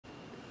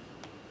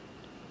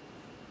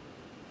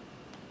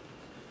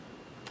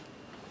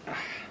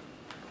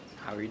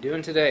How are you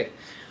doing today?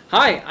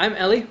 Hi, I'm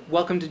Eli.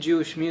 Welcome to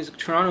Jewish Music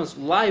Toronto's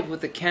Live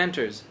with the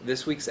Cantors.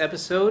 This week's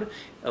episode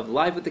of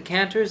Live with the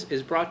Cantors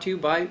is brought to you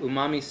by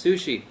Umami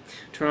Sushi,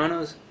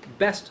 Toronto's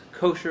best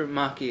kosher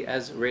maki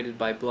as rated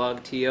by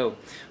BlogTO.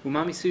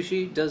 Umami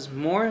Sushi does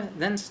more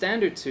than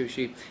standard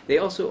sushi. They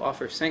also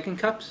offer Senken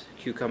cups,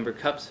 cucumber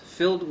cups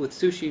filled with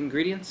sushi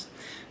ingredients,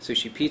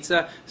 sushi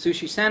pizza,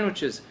 sushi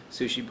sandwiches,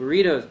 sushi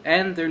burritos,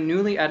 and their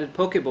newly added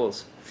poke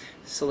bowls.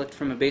 Select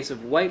from a base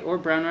of white or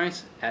brown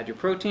rice, add your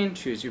protein,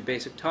 choose your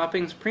basic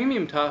toppings,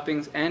 premium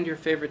toppings, and your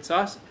favorite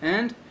sauce,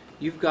 and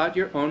you've got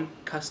your own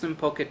custom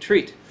poke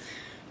treat.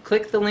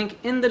 Click the link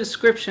in the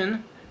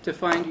description to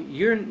find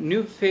your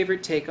new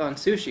favorite take on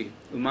sushi.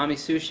 Umami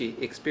Sushi,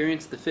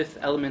 experience the fifth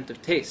element of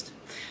taste.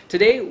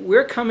 Today,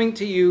 we're coming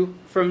to you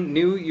from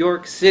New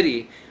York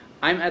City.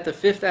 I'm at the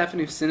 5th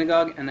Avenue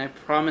Synagogue, and I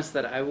promise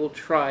that I will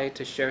try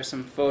to share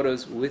some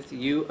photos with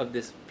you of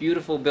this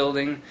beautiful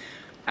building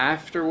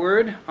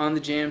afterward on the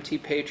JMT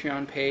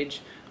Patreon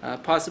page,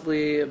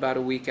 possibly about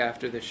a week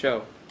after the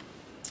show.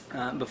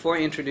 Before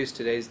I introduce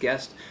today's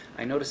guest,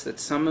 I noticed that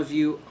some of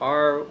you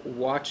are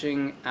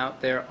watching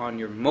out there on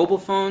your mobile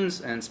phones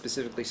and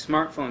specifically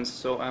smartphones,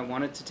 so I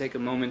wanted to take a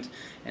moment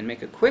and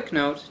make a quick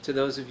note to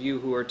those of you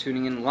who are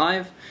tuning in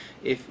live.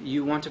 If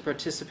you want to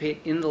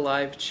participate in the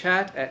live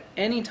chat at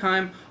any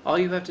time, all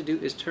you have to do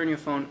is turn your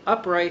phone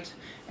upright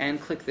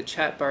and click the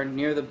chat bar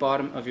near the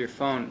bottom of your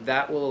phone.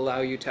 That will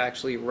allow you to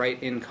actually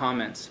write in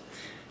comments.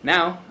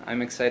 Now,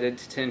 I'm excited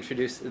to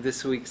introduce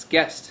this week's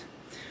guest.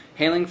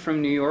 Hailing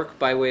from New York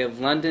by way of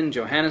London,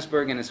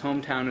 Johannesburg, and his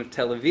hometown of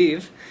Tel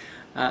Aviv,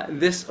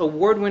 this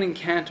award-winning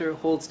cantor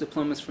holds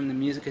diplomas from the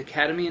Music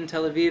Academy in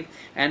Tel Aviv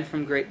and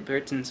from Great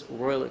Britain's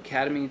Royal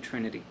Academy,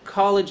 Trinity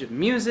College of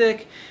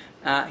Music.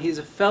 He's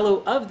a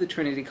fellow of the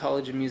Trinity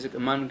College of Music,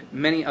 among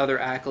many other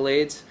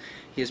accolades.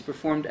 He has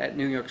performed at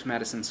New York's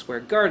Madison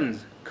Square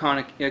Gardens,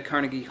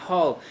 Carnegie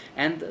Hall,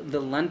 and the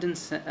Lincoln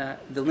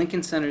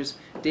Center's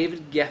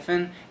David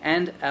Geffen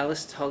and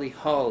Alice Tully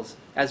Halls,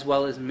 as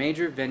well as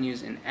major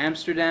venues in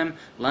Amsterdam,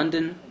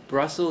 London,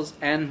 Brussels,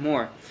 and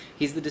more.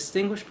 He's the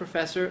Distinguished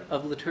Professor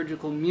of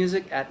Liturgical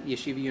Music at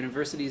Yeshiva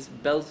University's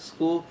Bell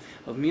School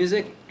of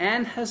Music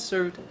and has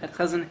served at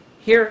Chazan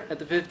here at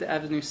the 5th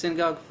Avenue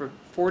Synagogue for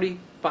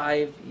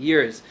 45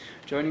 years.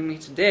 Joining me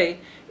today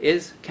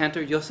is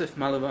Cantor Joseph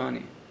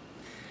Malovany.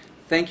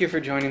 Thank you for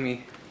joining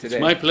me today.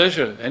 It's my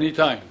pleasure,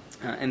 anytime.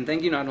 And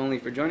thank you not only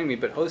for joining me,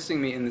 but hosting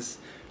me in this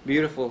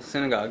beautiful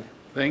synagogue.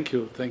 Thank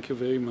you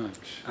very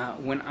much.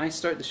 When I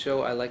start the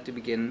show, I like to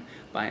begin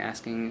by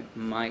asking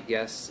my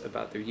guests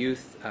about their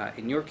youth.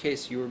 In your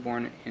case, you were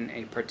born in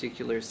a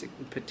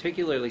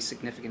particularly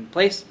significant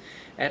place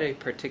at a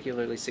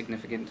particularly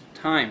significant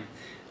time.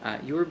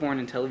 You were born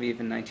in Tel Aviv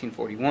in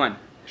 1941.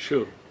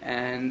 Sure.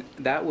 And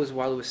that was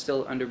while it was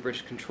still under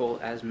British control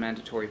as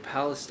Mandatory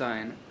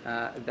Palestine.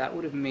 That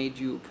would have made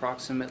you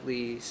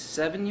approximately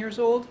 7 years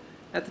old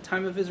at the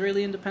time of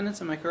Israeli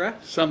independence, am I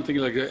correct? Something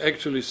like that,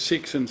 actually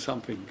 6 and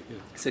something. Yeah.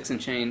 6 and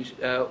change.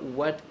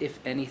 What, if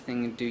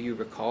anything, do you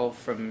recall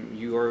from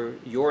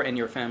your and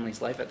your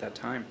family's life at that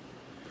time?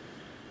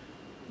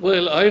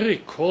 Well, I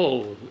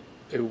recall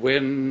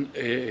when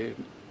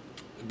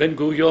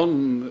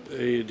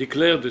Ben-Gurion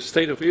declared the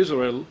State of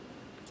Israel,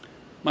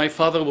 my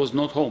father was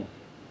not home.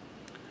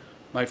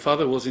 My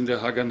father was in the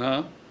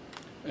Haganah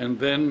and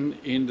then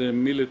in the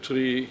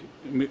military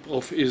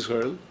of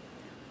Israel,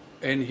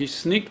 and he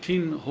sneaked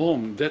in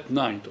home that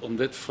night, on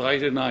that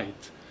Friday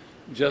night,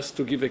 just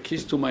to give a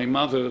kiss to my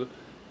mother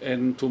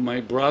and to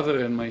my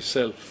brother and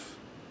myself.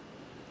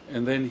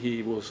 And then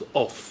he was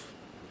off.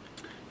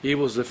 He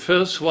was the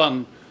first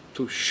one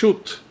to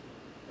shoot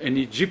an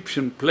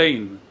Egyptian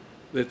plane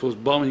that was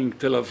bombing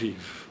Tel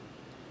Aviv.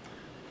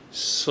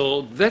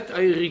 So that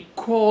I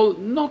recall,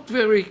 not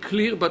very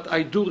clear, but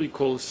I do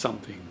recall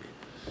something.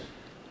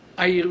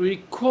 I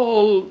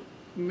recall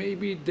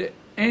maybe the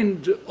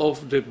end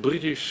of the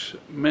British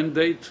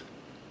mandate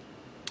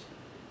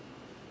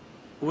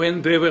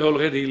when they were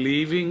already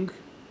leaving.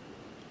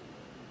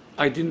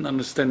 I didn't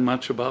understand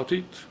much about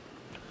it,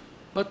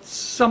 but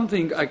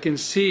something I can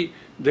see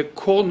the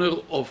corner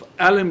of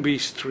Allenby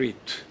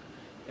Street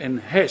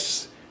and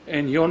Hess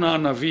and Yonah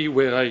Navi,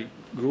 where I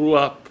grew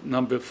up,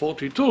 number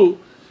 42,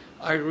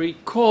 I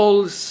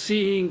recall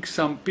seeing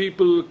some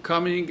people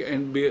coming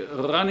and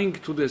running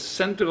to the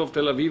center of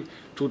Tel Aviv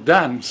to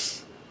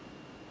dance.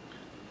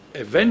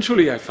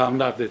 Eventually I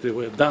found out that they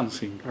were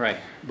dancing. Right.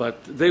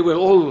 But they were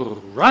all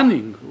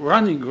running,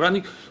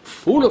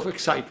 full of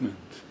excitement.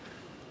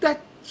 That's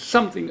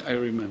something I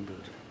remember.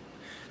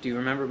 Do you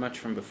remember much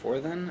from before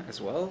then as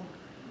well?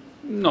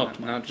 Not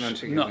much. Not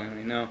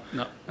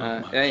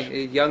much.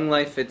 Young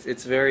life,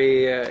 it's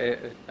very,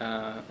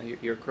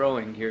 you're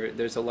growing.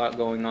 There's a lot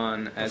going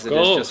on as it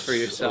is just for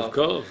yourself.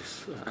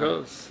 Of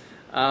course.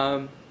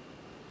 I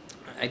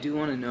do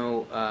want to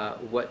know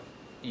what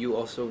you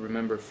also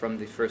remember from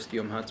the first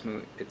Yom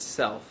Ha'atzmaut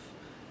itself,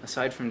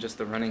 aside from just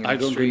the running in the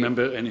street. I don't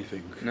remember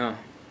anything. No.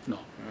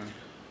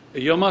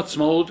 Yom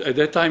Ha'atzmaut, at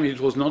that time it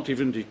was not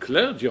even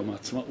declared Yom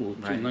Ha'atzmaut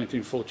Right. in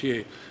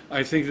 1948.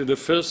 I think that the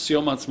first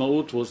Yom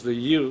Ha'atzmaut was the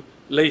year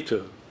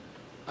later.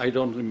 I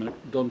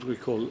don't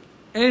recall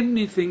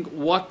anything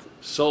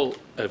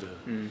whatsoever.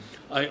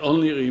 I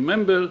only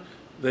remember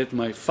that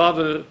my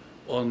father,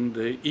 on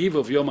the eve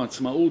of Yom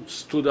Ha'atzmaut,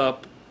 stood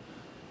up,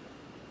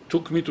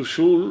 took me to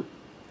shul,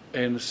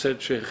 and said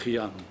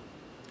Shechianu,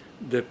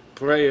 the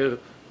prayer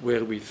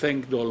where we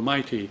thank the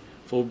Almighty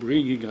for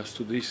bringing us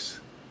to this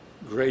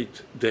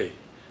great day.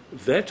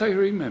 That I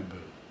remember.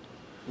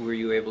 Were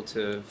you able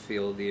to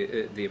feel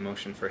the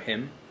emotion for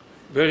him?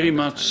 Very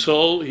much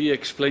so. He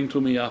explained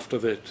to me after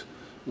that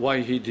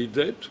why he did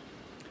that.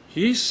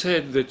 He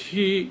said that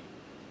he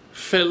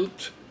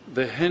felt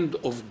the hand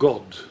of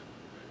God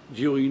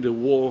during the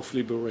War of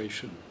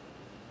Liberation.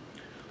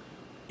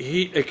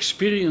 He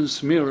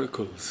experienced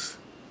miracles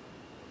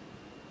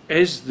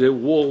as the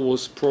war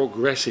was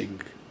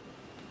progressing.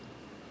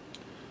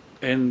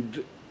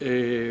 And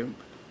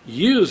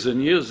years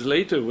and years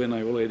later, when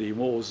I already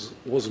was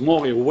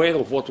more aware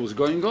of what was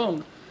going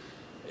on,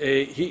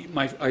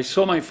 I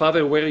saw my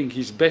father wearing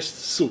his best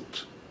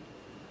suit,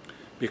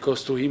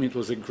 because to him it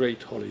was a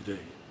great holiday.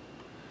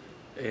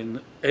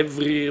 And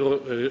every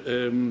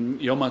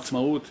Yom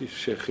Ha'atzmaut is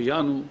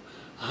Shechianu,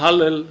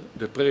 Hallel,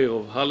 the prayer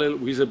of Hallel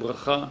with a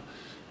bracha.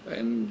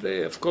 And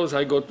of course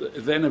I got,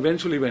 then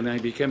eventually when I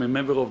became a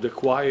member of the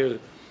choir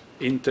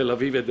in Tel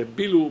Aviv at the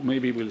Bilu,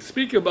 maybe we'll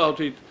speak about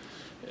it.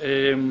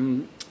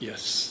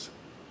 Yes.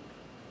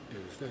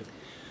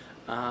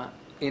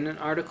 In an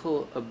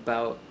article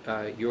about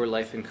your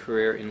life and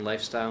career in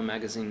Lifestyle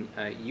magazine,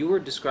 you were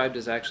described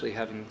as actually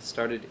having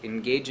started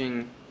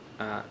engaging,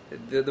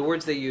 the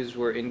words they used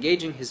were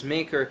engaging his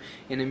maker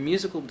in a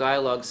musical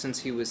dialogue since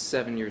he was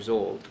 7 years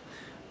old.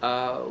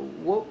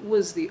 What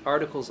was the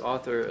article's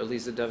author,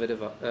 Eliza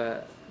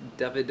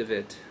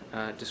Davidovit,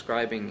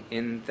 describing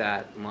in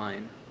that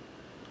line?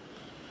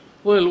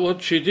 Well,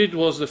 what she did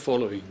was the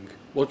following,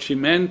 what she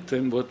meant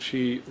and what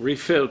she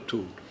referred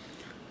to.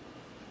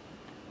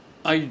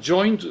 I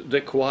joined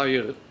the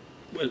choir.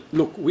 Well,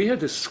 look, we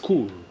had a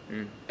school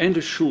and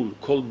a shul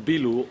called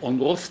Bilu on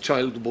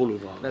Rothschild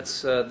Boulevard.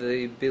 That's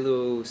the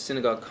Bilu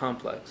Synagogue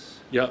complex.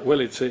 Yeah, well,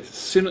 it's a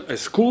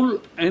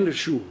school and a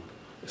shul,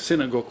 a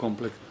synagogue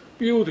complex.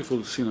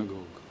 Beautiful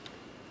synagogue.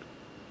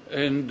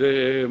 And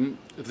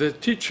the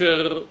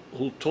teacher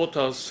who taught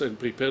us and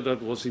prepared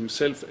that was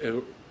himself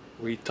a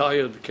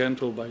retired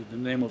cantor by the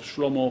name of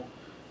Shlomo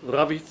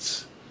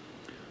Ravitz,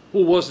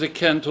 who was the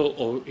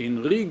cantor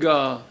in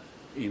Riga,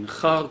 in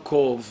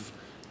Kharkov,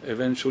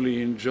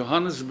 eventually in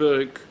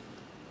Johannesburg,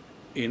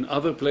 in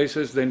other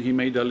places. Then he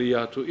made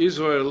Aliyah to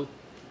Israel.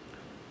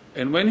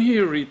 And when he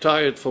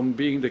retired from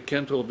being the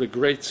cantor of the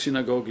great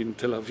synagogue in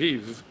Tel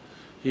Aviv,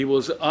 he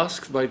was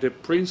asked by the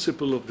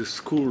principal of the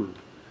school,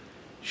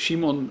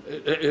 Chaim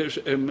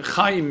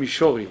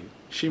Mishori,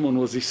 Shimon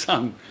was his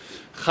son,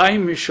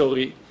 Chaim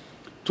Mishori,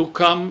 to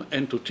come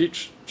and to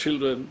teach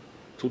children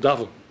to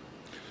daven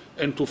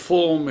and to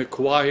form a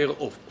choir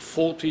of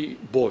 40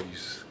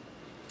 boys.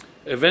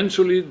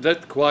 Eventually,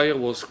 that choir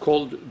was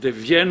called the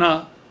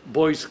Vienna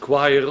Boys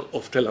Choir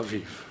of Tel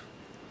Aviv.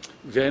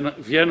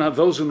 Vienna,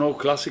 those who know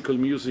classical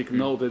music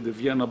know that the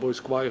Vienna Boys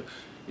Choir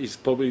is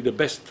probably the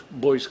best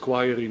boys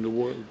choir in the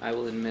world. I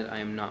will admit I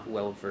am not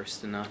well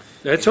versed enough.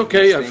 That's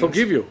okay, I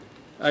forgive you.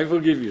 I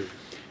forgive you.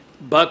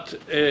 But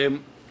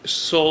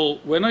so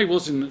when I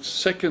was in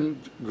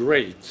second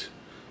grade,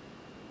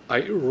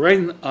 I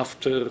ran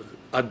after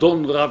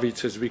Adon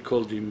Ravitz, as we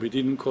called him. We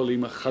didn't call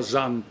him a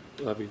Chazan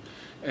Ravitz.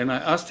 And I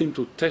asked him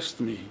to test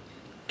me,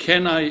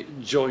 can I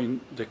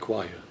join the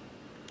choir?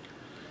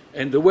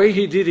 And the way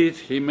he did it,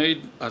 he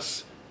made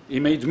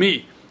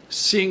me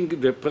sing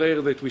the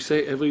prayer that we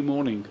say every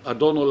morning,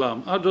 Adon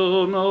Olam,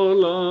 Adon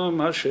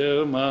Olam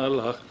Asher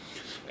Malach.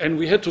 And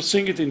we had to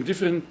sing it in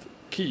different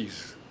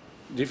keys,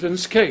 different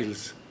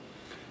scales.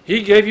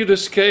 He gave you the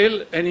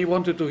scale and he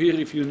wanted to hear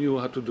if you knew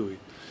how to do it,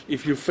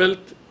 if you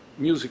felt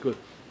musical.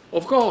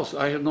 Of course,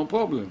 I had no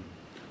problem.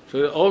 So,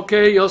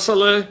 okay,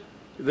 Yosele,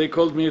 they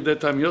called me at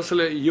that time,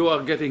 Yosele, you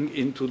are getting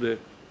into the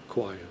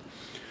choir.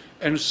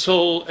 And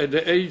so at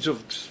the age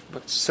of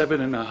about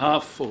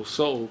 7.5 or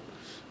so,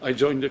 I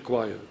joined the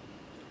choir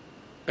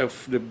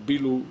of the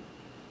Bilu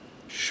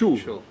Shul.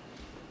 Sure.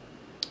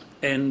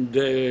 And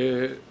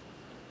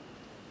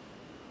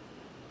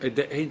at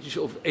the age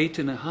of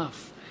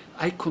 8.5,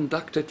 I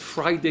conducted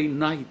Friday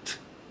night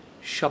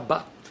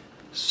Shabbat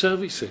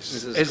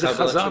services as a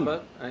Chazan.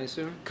 Shabbat, I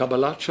assume?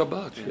 Kabbalat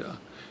Shabbat, yeah.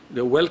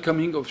 The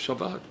welcoming of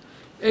Shabbat.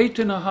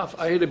 8.5,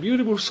 I had a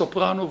beautiful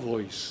soprano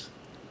voice.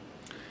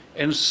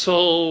 And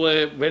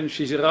so when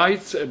she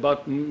writes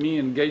about me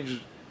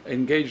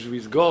engaged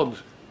with God,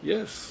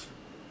 yes.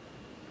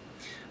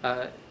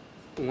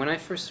 When I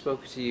first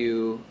spoke to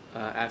you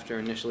after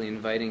initially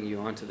inviting you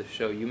onto the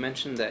show, you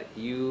mentioned that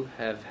you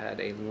have had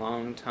a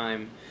long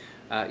time,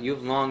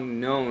 you've long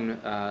known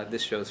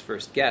this show's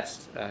first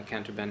guest,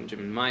 Cantor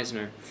Benjamin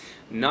Meisner.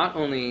 Not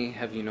only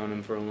have you known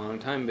him for a long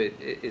time, but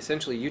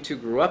essentially you two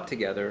grew up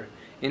together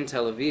in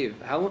Tel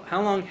Aviv.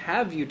 How long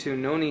have you two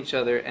known each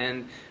other,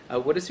 and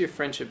what has your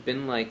friendship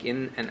been like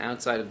in and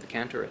outside of the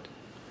cantorate?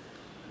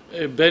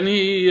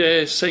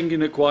 Benny sang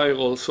in a choir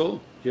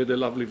also. He had a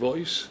lovely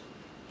voice.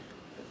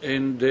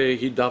 And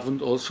he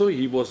davened also.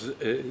 He was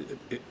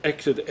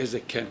acted as a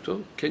cantor.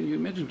 Can you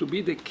imagine to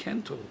be the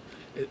cantor?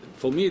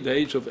 For me, at the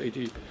age of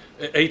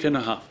 8 and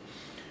a half.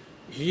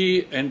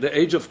 He, and the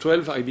age of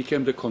 12, I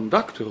became the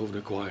conductor of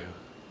the choir.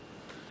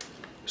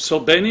 So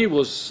Benny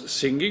was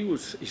singing.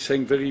 He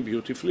sang very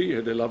beautifully. He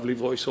had a lovely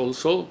voice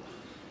also.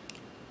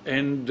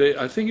 And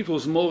I think it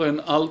was more an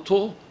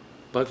alto,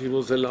 but it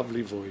was a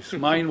lovely voice.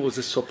 Mine was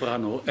a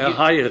soprano, a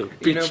higher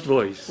pitched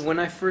voice. When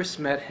I first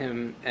met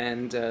him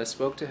and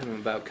spoke to him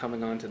about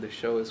coming on to the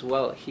show as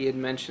well, he had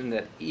mentioned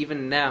that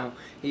even now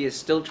he is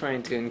still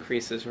trying to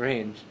increase his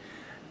range.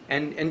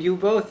 And you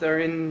both are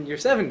in your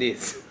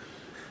 70s.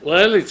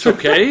 Well, it's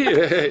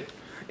okay.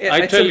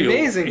 I tell you,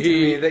 it's amazing to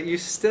me that you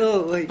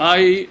still like.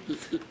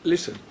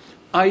 Listen.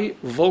 I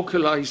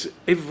vocalize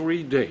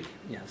every day.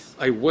 Yes.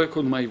 I work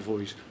on my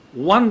voice.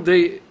 One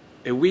day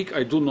a week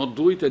I do not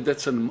do it, and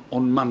that's on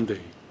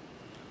Monday.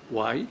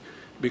 Why?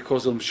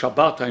 Because on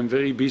Shabbat I'm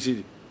very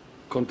busy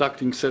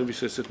conducting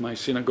services at my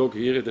synagogue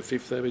here at the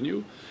Fifth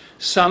Avenue.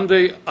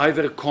 Sunday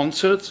either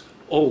concerts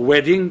or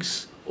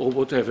weddings or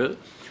whatever.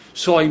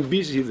 So I'm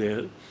busy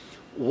there.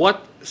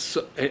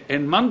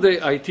 And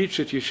Monday I teach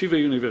at Yeshiva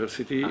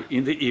University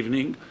in the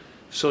evening.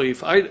 So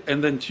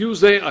and then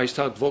Tuesday I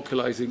start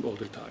vocalizing all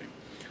the time.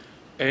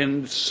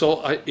 And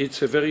so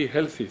it's a very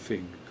healthy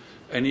thing.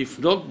 And if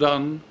not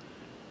done,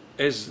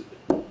 as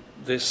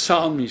the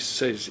psalmist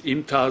says,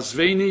 Im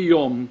ta'azveni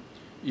yom,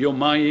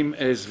 yomayim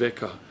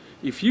ezveka.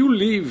 If you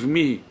leave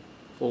me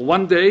for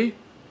one day,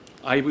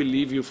 I will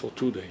leave you for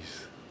 2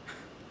 days.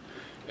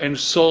 And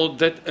so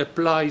that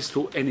applies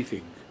to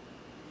anything,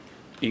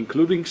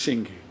 including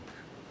singing.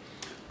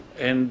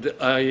 And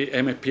I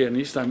am a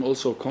pianist. I'm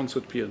also a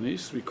concert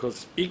pianist,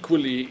 because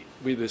equally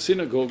with the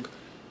synagogue,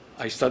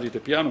 I studied the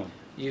piano.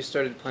 You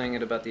started playing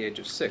at about the age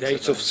of 6. The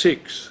age of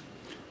 6.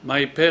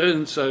 My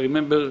parents, I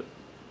remember,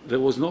 there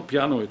was no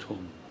piano at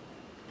home.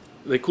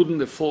 They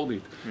couldn't afford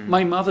it.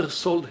 My mother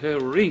sold her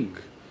ring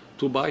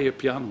to buy a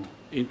piano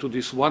into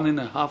this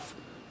 1.5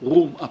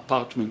 room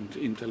apartment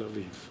in Tel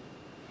Aviv.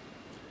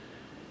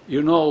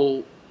 You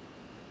know,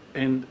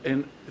 and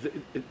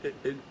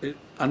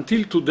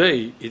until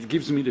today, it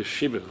gives me the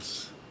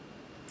shivers.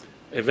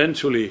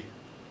 Eventually,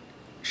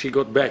 she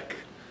got back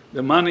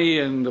the money,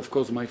 and of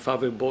course my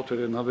father bought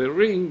her another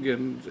ring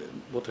and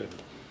whatever.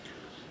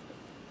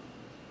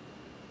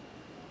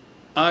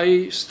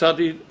 I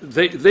studied,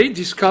 they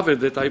discovered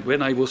that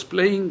when I was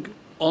playing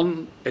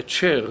on a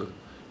chair,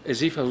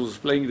 as if I was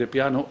playing the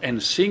piano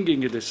and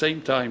singing at the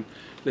same time,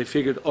 they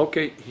figured,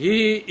 okay,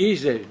 he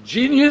is a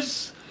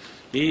genius.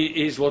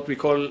 He is what we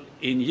call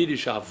in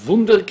Yiddish a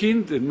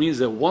Wunderkind. It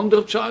means a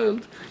wonder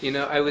child. You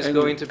know, I was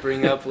going to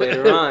bring up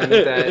later on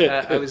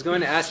that I was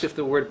going to ask if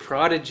the word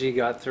prodigy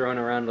got thrown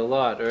around a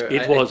lot. Or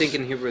I think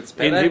in Hebrew it's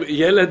Pele.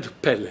 Yeled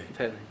Pele.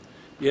 Pele.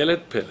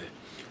 Yeled Pele.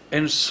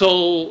 And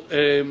so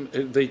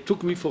they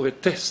took me for a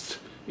test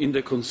in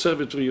the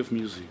Conservatory of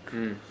Music.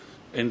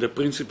 And the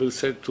principal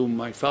said to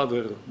my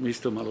father,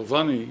 Mr.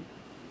 Malovany,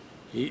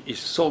 he is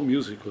so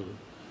musical.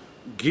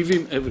 Give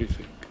him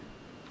everything.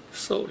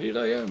 So here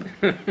I am.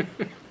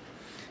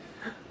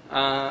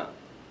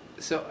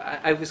 So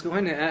I was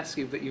going to ask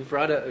you, but you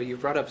brought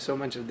up so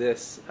much of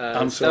this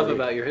stuff sorry.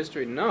 about your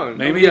history. No,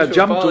 maybe I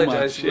jumped too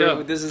much.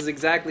 Yeah. This is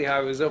exactly how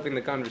I was hoping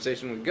the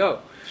conversation would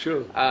go.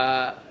 Sure.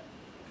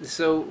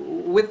 So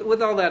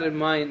with all that in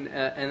mind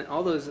and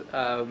all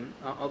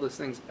those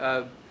things,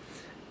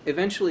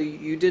 eventually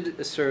you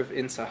did serve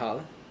in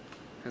Sahal,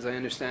 as I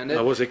understand it.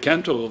 I was a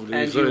cantor of the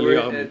Israeli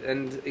army.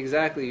 And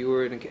exactly, you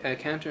were a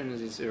cantor in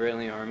the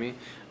Israeli army.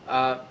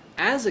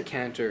 As a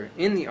cantor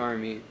in the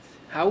army,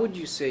 how would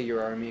you say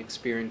your army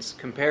experience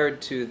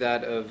compared to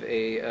that of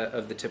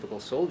the typical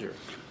soldier?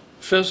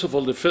 First of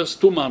all, the first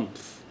 2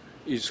 months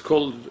is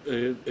called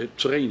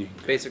training.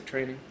 Basic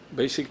training.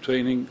 Basic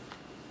training.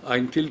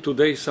 Until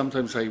today,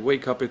 sometimes I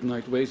wake up at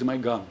night, where's my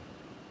gun?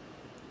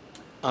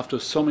 After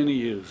so many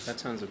years. That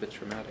sounds a bit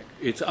traumatic.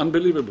 It's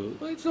unbelievable.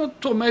 It's not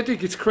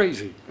traumatic, it's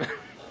crazy.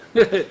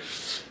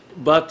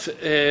 But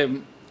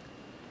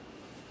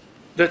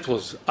that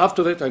was,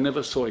 after that I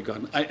never saw a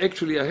gun. I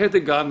had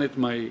a gun at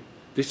my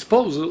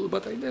disposal,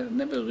 but I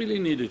never really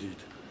needed it.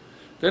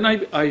 Then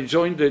I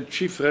joined the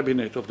chief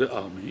rabbinate of the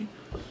army,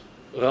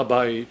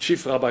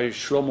 Chief Rabbi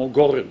Shlomo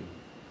Goren,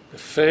 the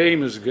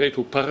famous great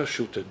who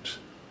parachuted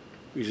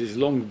with his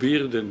long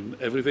beard and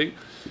everything,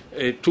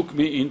 took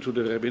me into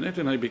the rabbinate,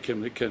 and I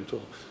became the cantor.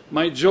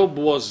 My job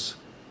was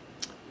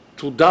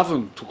to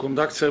daven, to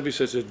conduct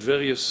services at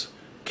various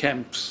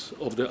camps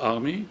of the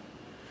army,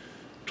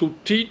 to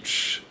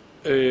teach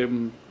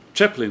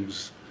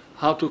chaplains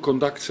how to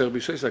conduct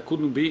services. I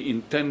couldn't be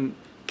in 10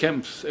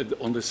 camps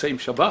on the same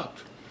Shabbat.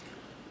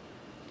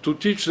 To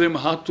teach them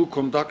how to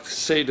conduct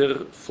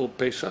Seder for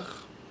Pesach,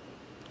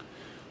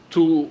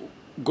 to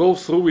go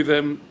through with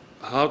them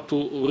how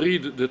to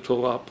read the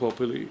Torah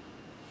properly,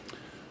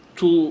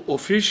 to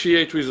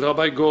officiate with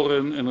Rabbi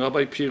Goren and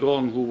Rabbi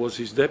Piron, who was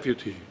his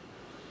deputy,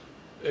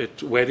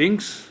 at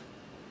weddings,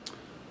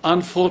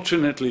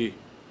 unfortunately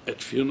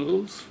at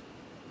funerals.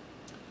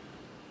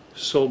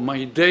 So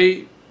my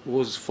day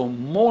was from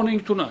morning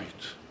to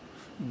night,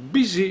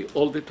 busy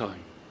all the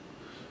time.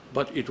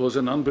 But it was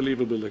an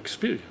unbelievable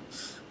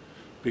experience,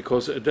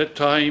 because at that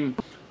time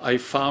I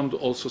found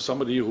also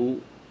somebody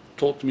who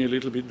taught me a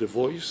little bit the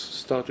voice,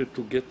 started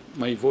to get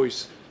my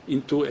voice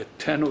into a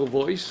tenor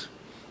voice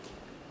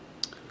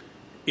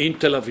in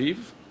Tel Aviv.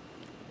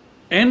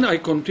 And I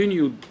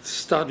continued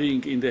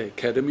studying in the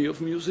Academy of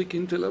Music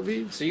in Tel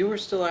Aviv. So you were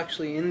still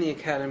actually in the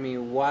academy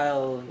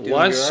while doing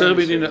While your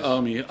serving army in the service.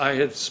 army, I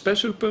had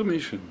special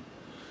permission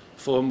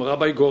from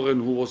Rabbi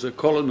Goren, who was a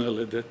colonel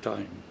at that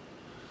time.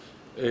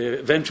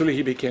 Eventually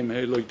he became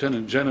a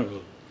lieutenant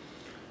general,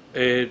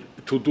 to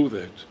do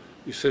that.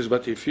 He says,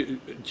 but if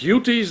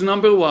duty is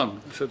number one.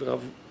 I said,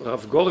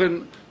 Rav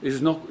Goren,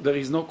 there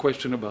is no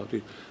question about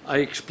it. I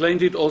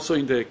explained it also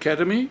in the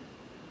academy,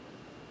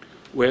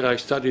 where I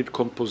studied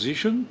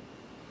composition,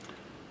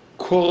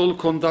 choral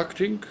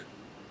conducting,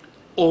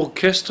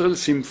 orchestral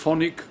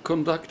symphonic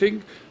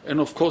conducting,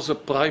 and of course a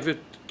private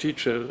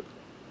teacher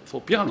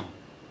for piano.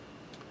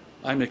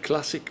 I'm a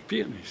classic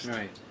pianist.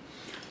 Right.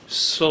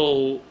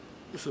 So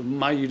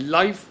my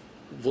life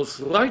was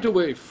right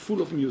away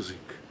full of music,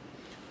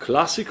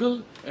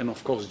 classical and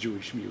of course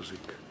Jewish music.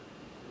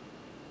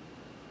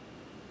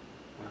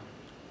 Wow.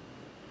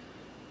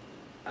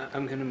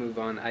 I'm going to move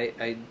on.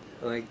 I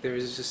like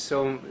there's just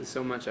so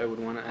much I would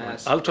want to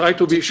ask. I'll try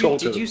to be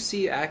shorter. Did you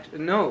see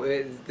No,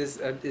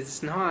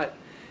 it's not.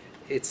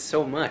 It's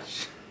so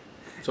much.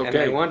 It's okay. And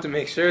I want to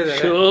make sure that.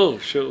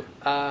 Sure.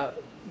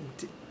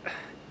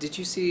 Did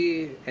you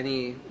see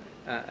any?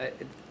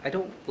 I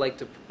don't like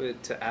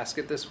to ask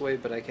it this way,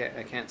 but I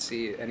can't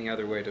see any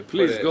other way to put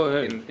Please it go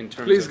ahead. in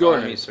terms Please of go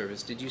army ahead.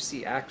 service. Did you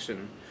see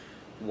action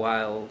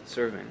while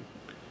serving?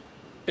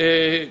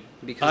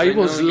 Because I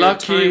was know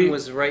lucky. Your time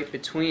was right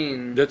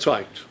between. That's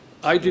right.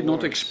 I did not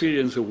wars.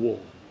 experience a war.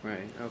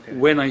 Right. Okay.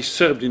 When I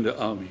served in the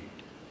army,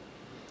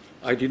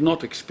 I did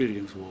not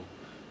experience war,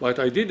 but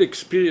I did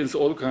experience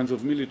all kinds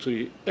of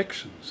military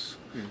actions.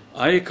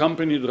 I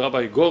accompanied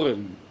Rabbi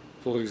Goren,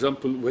 for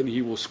example, when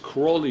he was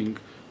crawling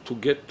to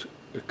get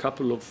a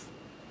couple of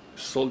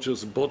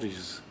soldiers'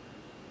 bodies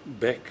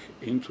back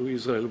into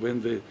Israel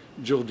when the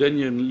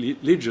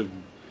Jordanian Legion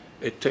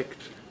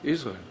attacked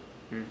Israel.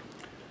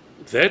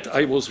 That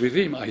I was with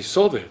him. I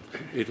saw that.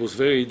 It was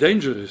very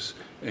dangerous,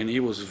 and he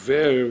was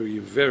very,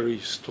 very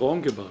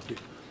strong about it.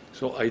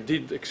 So I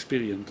did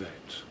experience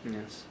that.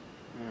 Yes.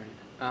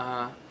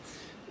 All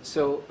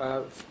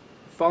right.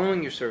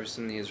 Following your service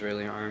in the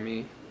Israeli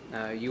army,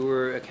 you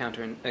were a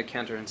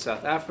cantor in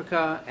South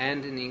Africa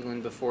and in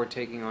England before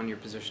taking on your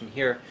position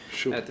here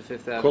Sure. at the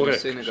Fifth Avenue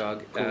Correct.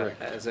 Synagogue.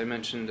 Correct. As I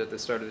mentioned at the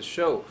start of the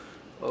show,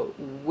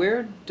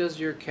 where does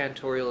your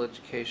cantorial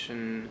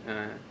education,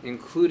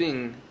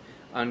 including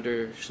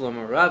under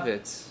Shlomo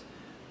Ravitz,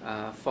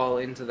 fall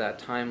into that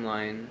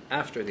timeline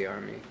after the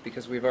army?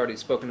 Because we've already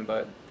spoken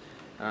about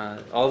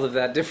all of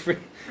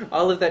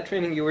that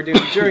training you were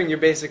doing during your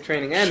basic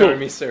training and Sure.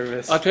 army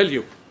service. I'll tell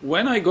you,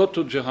 when I got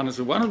to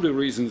Johannesburg, one of the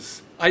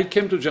reasons I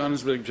came to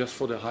Johannesburg just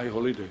for the high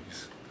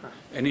holidays,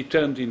 and it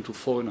turned into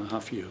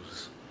 4.5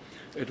 years.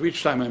 At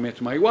which time I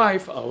met my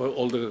wife, our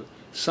older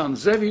son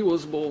Zevi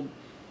was born.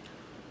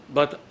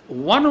 But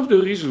one of the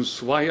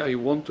reasons why I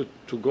wanted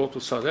to go to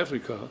South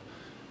Africa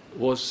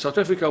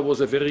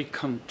was a very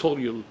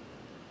cantorial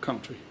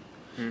country.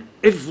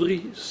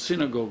 Every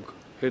synagogue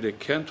had a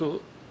cantor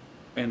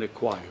and a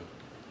choir.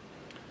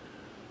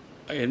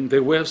 And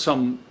there were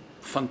some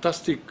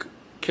fantastic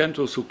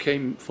cantors who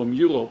came from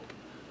Europe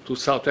to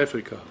South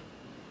Africa.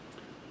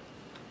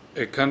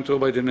 A cantor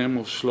by the name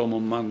of Shlomo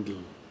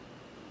Mandel,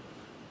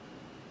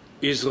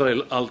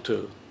 Israel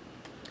Alter.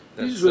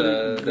 These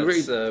were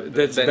great.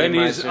 That's Benny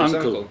Benny's Meisner's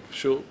uncle.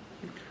 Sure.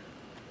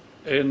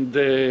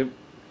 And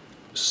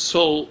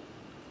so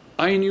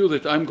I knew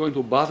that I'm going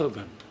to bother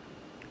them.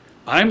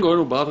 I'm going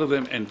to bother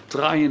them and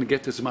try and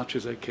get as much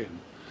as I can.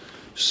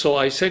 So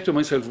I said to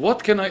myself,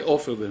 what can I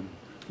offer them?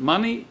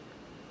 Money?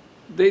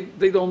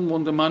 They don't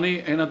want the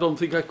money, and I don't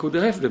think I could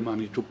have the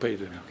money to pay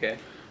them. Okay.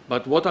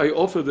 But what I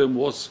offered them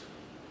was,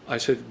 I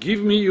said,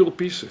 give me your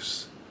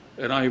pieces,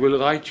 and I will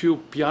write you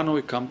piano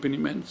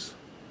accompaniments.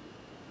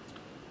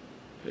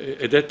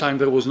 At that time,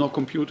 there was no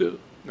computer.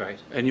 Right.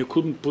 And you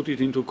couldn't put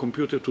it into a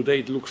computer. Today,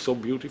 it looks so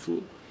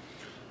beautiful.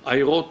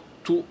 I wrote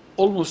to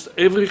almost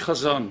every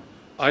chazan,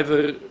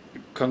 either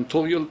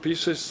cantorial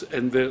pieces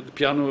and the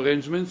piano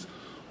arrangements,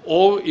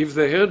 or if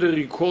they heard a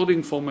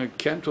recording from a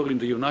cantor in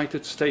the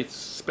United States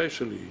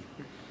especially,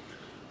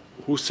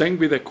 who sang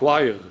with a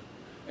choir,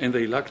 and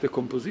they liked the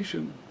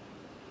composition,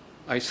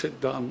 I sat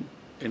down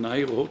and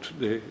I wrote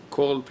the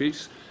choral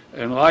piece,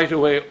 and right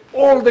away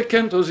all the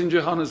cantors in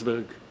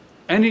Johannesburg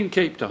and in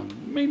Cape Town,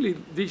 mainly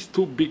these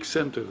two big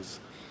centers,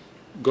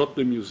 got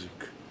the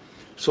music.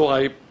 So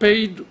I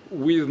paid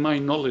with my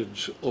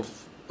knowledge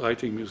of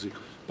writing music,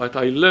 but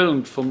I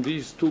learned from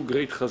these two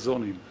great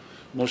chazonim,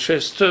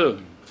 Moshe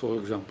Stern for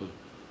example.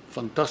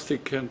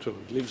 Fantastic cantor.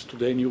 Lives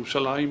today in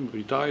Yerushalayim,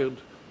 retired.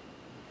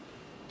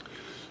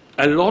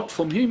 A lot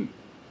from him.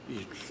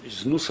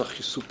 His nusach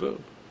is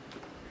superb.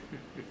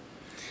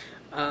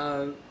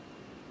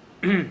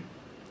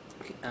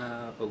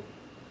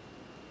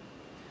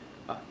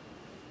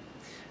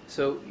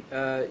 So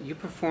you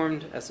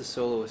performed as a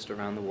soloist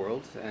around the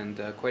world,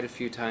 and quite a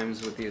few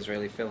times with the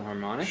Israeli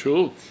Philharmonic.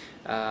 Sure.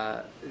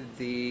 A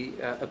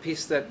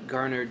piece that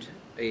garnered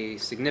a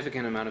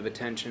significant amount of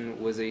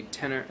attention was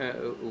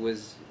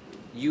was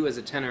you as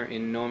a tenor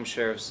in Noam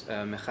Cherf's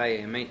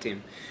Mechaye Metim,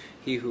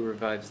 He Who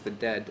Revives the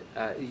Dead.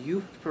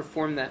 You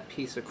performed that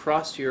piece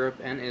across Europe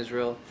and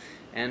Israel,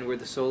 and were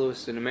the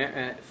soloist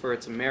for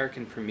its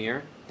American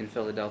premiere in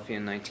Philadelphia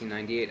in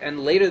 1998.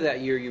 And later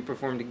that year, you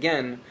performed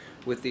again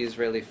with the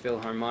Israeli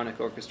Philharmonic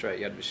Orchestra at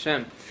Yad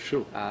Vashem.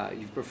 Sure.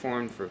 You've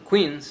performed for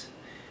Queens,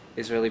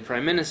 Israeli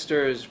Prime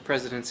Ministers,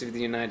 Presidents of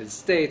the United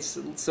States.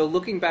 So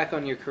looking back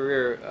on your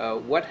career,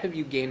 what have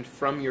you gained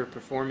from your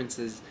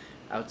performances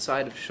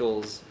outside of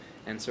shuls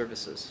and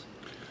services?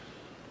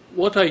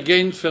 What I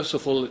gained, first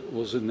of all,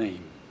 was a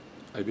name.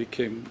 I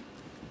became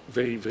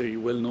very, very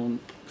well known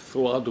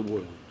throughout the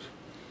world.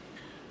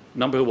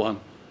 Number one.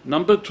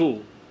 Number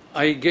two,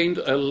 I gained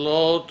a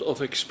lot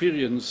of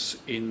experience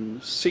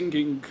in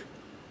singing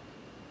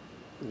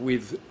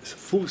with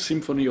full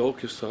symphony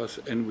orchestras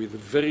and with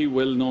very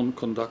well-known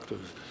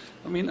conductors.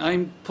 I mean,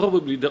 I'm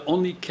probably the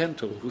only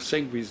cantor who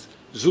sang with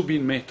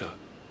Zubin Mehta.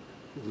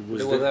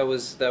 That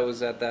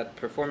was at that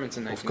performance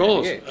in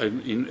 1998. Of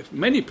course, in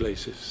many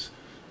places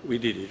we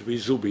did it with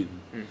Zubin.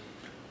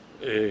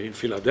 In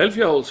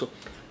Philadelphia also.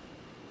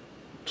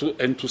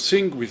 To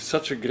sing with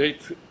such a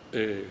great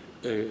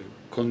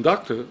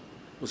conductor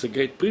was a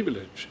great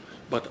privilege.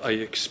 But I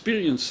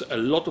experienced a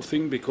lot of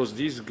things because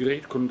these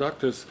great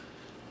conductors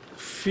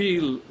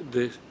feel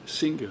the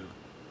singer.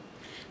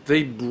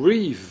 They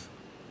breathe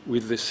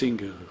with the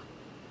singer.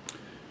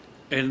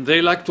 And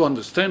they like to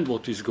understand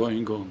what is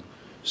going on.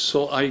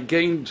 So I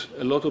gained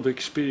a lot of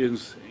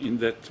experience in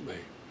that way.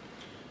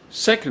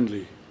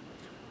 Secondly,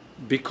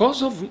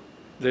 because of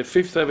the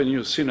Fifth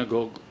Avenue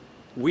Synagogue,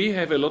 we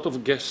have a lot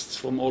of guests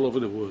from all over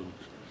the world.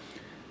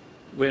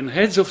 When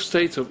heads of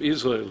states of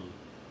Israel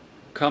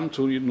come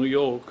to New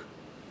York,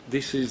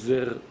 this is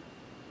their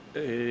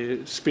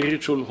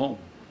spiritual home,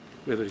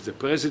 whether it's the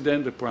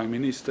president, the prime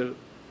minister.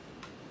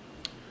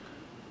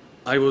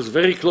 I was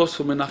very close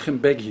to Menachem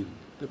Begin,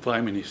 the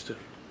prime minister.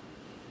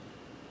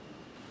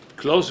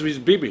 Close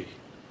with Bibi.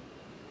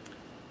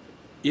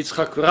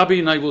 Yitzhak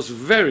Rabin, I was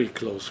very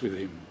close with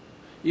him.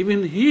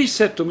 Even he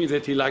said to me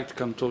that he liked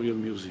cantorial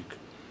music.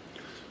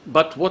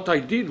 But what I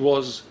did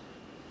was,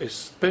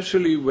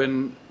 especially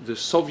when the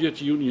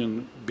Soviet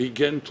Union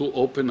began to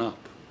open up,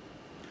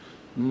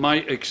 my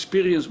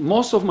experience,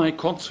 most of my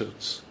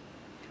concerts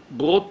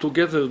brought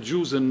together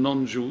Jews and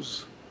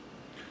non-Jews,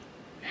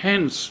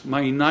 hence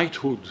my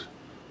knighthood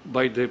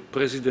by the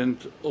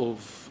President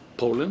of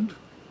Poland.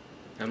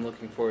 I'm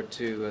looking forward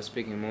to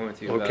speaking more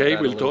with you about Okay,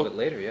 that we'll a little talk. bit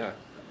later, yeah.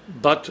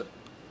 But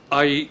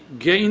I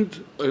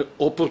gained an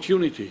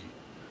opportunity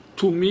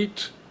to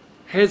meet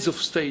heads of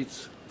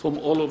states from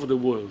all over the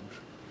world.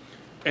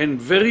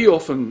 And very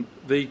often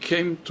they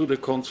came to the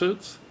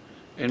concerts,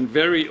 and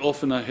very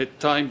often I had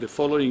time the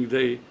following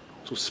day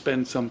to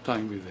spend some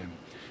time with them,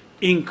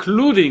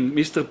 including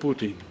Mr.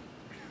 Putin.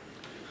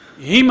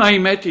 Him I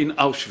met in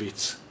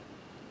Auschwitz.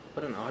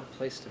 What an odd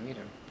place to meet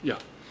him. Yeah.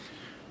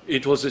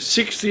 It was the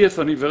 60th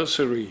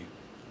anniversary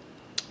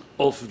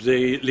of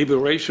the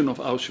liberation of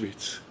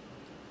Auschwitz.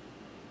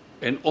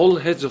 And all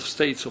heads of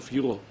states of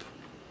Europe,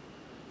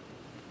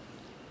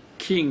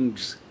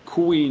 kings,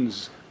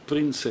 queens,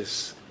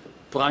 princes,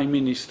 prime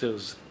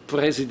ministers,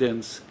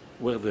 presidents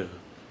were there.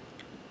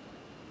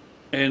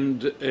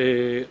 And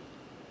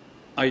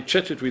I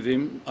chatted with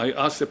him. I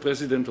asked the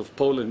president of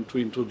Poland to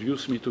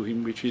introduce me to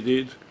him, which he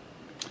did.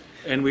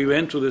 And we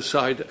went to the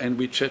side and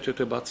we chatted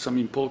about some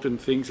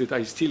important things that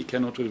I still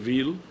cannot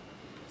reveal.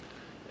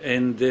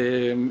 And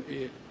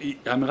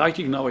I'm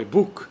writing now a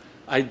book.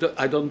 I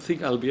don't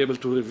think I'll be able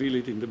to reveal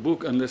it in the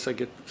book unless I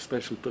get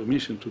special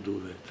permission to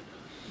do that.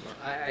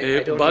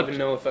 I don't even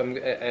know if I'm...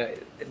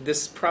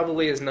 this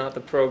probably is not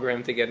the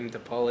program to get into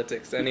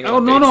politics anyway. Oh,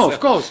 no, so. of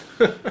course.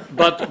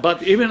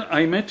 but even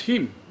I met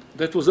him.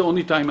 That was the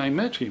only time I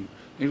met him.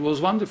 It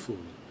was wonderful.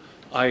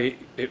 I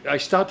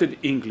started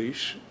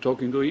English,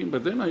 talking to him,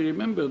 but then I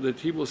remembered that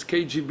he was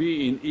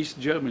KGB in East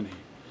Germany.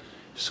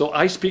 So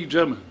I speak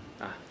German.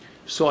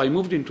 So I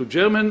moved into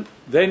German,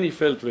 then he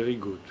felt very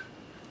good.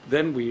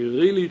 Then we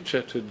really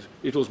chatted.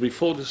 It was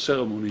before the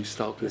ceremony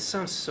started. This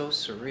sounds so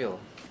surreal.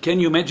 Can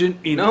you imagine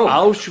in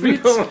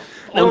Auschwitz no,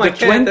 on I the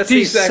can't. That's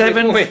the exact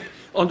point.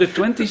 On the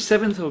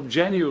 27th of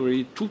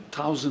January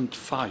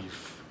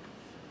 2005?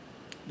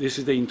 This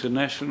is the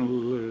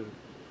International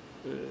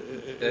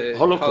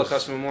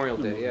Holocaust Memorial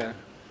Day, yeah.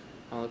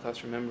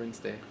 Holocaust Remembrance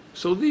Day.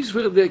 So these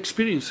were the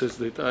experiences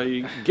that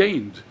I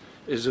gained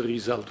as a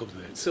result of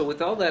that. So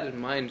with all that in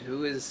mind,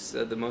 who is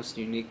the most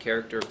unique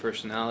character or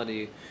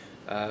personality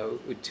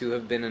to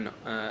have been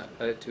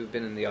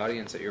in the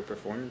audience at your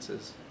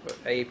performances,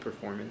 a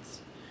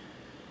performance?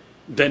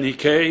 Danny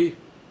Kaye.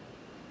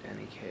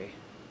 Danny Kaye.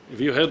 Have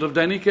you heard of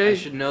Danny Kaye? I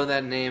should know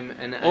that name.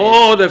 And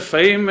the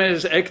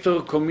famous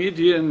actor,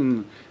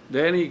 comedian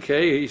Danny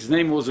Kaye. His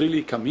name was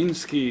really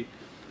Kaminsky.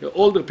 The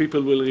older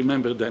people will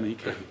remember Danny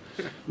Kaye.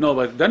 No,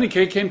 but Danny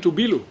Kaye came to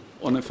Bilu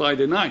on a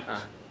Friday night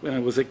when I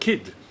was a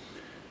kid.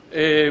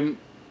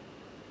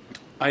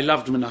 I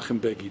loved Menachem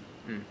Begin.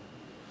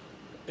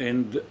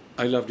 And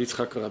I loved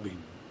Yitzhak Rabin.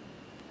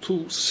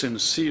 Two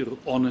sincere,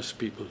 honest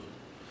people.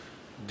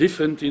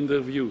 Different in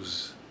their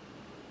views.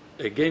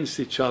 Against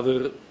each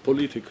other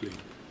politically.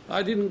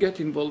 I didn't get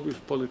involved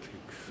with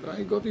politics.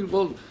 I got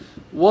involved.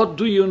 What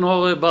do you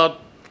know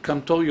about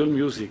cantorial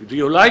music? Do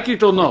you like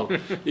it or not?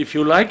 If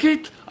you like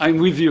it, I'm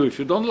with you. If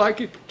you don't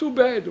like it, too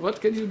bad. What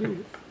can you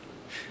do?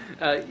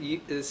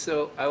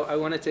 So I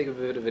want to take a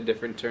bit of a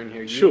different turn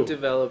here. Sure. You've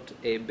developed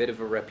a bit of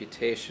a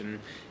reputation,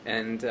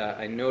 and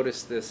I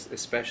noticed this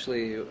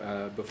especially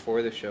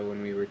before the show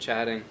when we were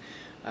chatting,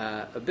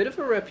 a bit of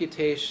a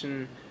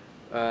reputation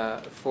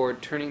for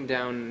turning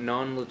down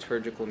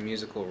non-liturgical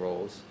musical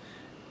roles,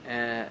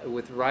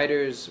 with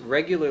writers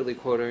regularly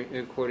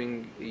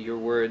quoting your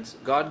words,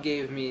 "God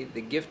gave me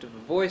the gift of a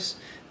voice,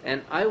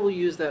 and I will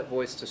use that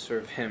voice to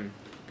serve Him."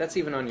 That's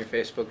even on your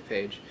Facebook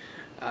page.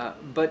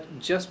 But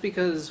just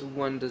because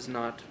one does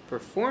not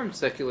perform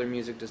secular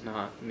music does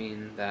not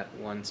mean that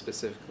one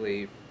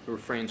specifically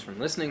refrains from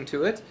listening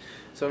to it.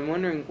 So I'm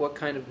wondering, what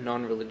kind of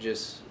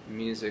non-religious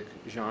music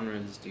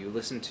genres do you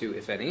listen to,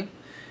 if any?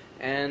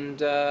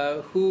 And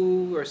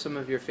who are some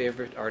of your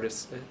favorite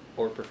artists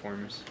or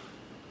performers?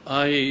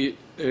 I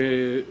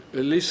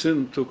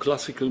listen to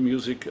classical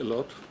music a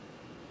lot,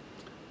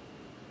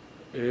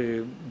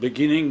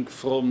 beginning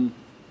from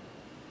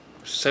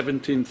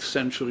 17th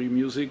century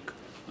music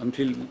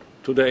until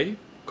today,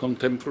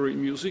 contemporary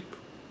music.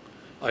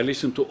 I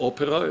listen to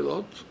opera a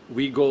lot.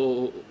 We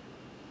go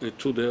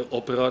to the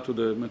opera, to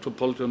the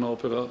Metropolitan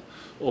Opera,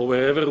 or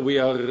wherever we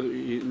are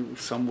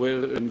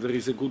somewhere and there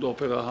is a good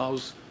opera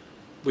house,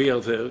 we are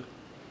there.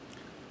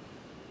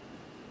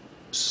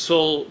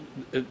 So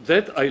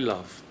that I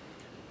love.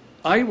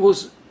 I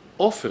was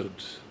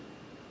offered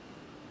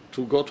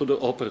to go to the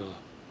opera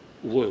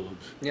world.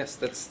 Yes,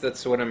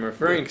 that's what I'm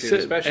referring to,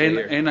 especially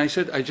here. And I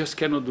said, I just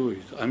cannot do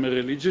it. I'm a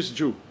religious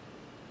Jew.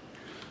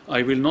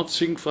 I will not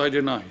sing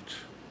Friday night.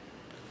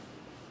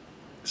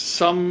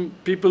 Some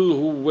people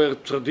who were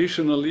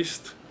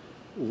traditionalists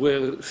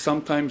were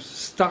sometimes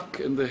stuck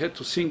and they had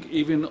to sing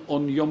even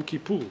on Yom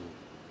Kippur.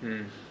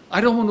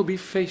 I don't want to be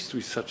faced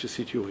with such a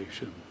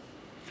situation.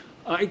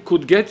 I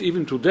could get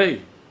even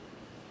today,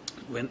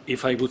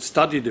 if I would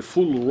study the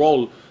full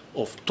role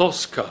of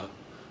Tosca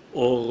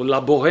or La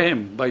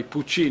Bohème by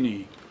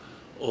Puccini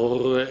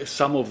or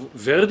some of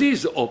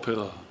Verdi's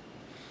opera,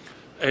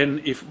 and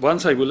if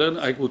once I will learn,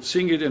 I would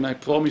sing it, and I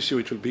promise you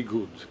it will be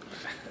good.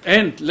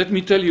 And let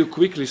me tell you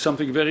quickly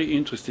something very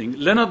interesting.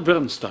 Leonard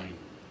Bernstein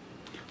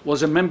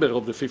was a member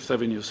of the Fifth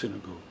Avenue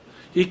Synagogue.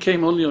 He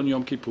came only on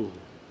Yom Kippur.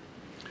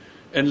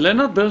 And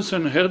Leonard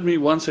Bernstein heard me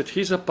once at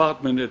his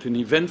apartment at an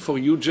event for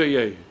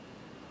UJA.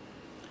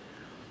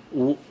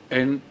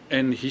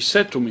 And he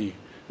said to me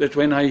that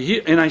when I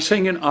hear, and I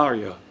sang an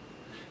aria,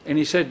 and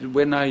he said,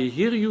 when I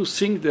hear you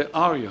sing the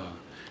aria,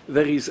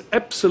 there is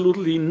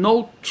absolutely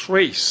no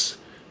trace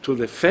to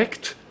the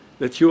fact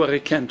that you are a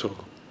cantor,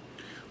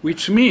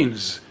 which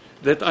means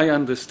that I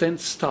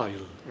understand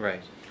style.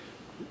 Right.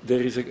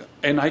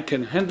 And I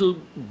can handle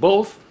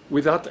both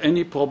without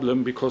any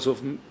problem because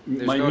of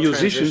my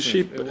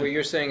musicianship. Transition. What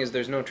you're saying is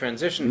there's no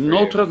transition.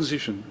 No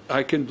transition.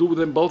 I can do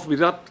them both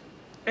without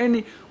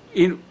any,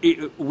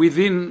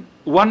 within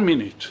 1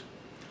 minute.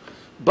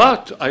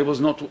 But I was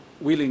not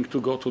willing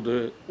to go to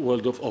the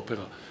world of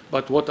opera.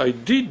 But what I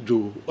did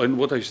do, and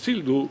what I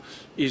still do,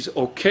 is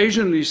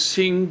occasionally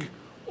sing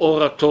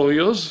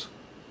oratorios,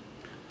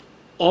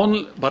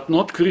 but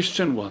not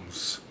Christian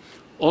ones.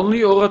 Only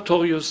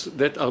oratorios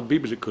that are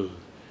biblical.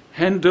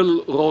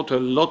 Handel wrote a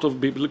lot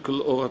of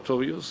biblical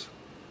oratorios.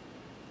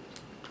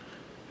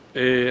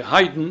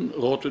 Haydn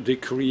wrote The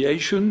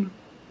Creation.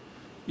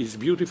 It's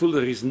beautiful.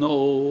 There is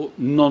no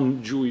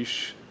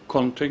non-Jewish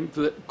content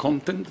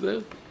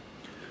there.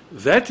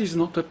 That is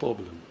not a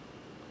problem.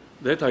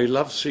 That I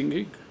love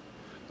singing,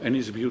 and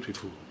is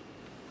beautiful.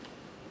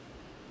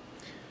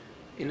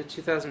 In a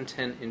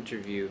 2010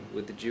 interview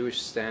with the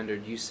Jewish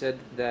Standard, you said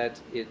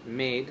that it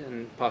made,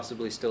 and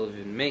possibly still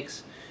even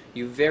makes,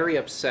 you very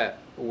upset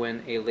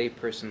when a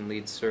layperson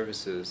leads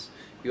services.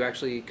 You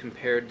actually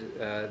compared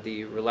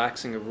the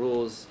relaxing of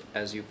rules,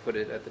 as you put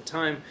it at the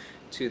time,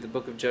 to the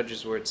book of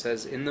Judges, where it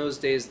says, "In those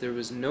days there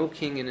was no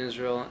king in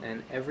Israel,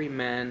 and every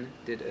man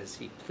did as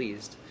he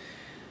pleased."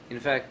 In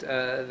fact,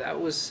 that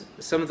was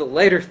some of the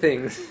lighter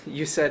things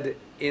you said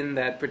in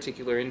that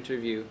particular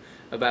interview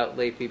about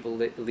lay people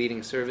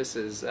leading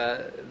services.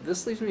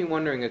 This leaves me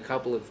wondering a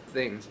couple of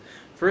things.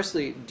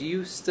 Firstly, do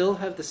you still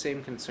have the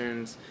same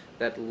concerns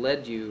that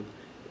led you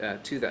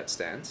to that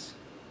stance?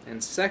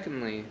 And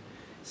secondly,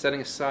 setting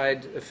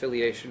aside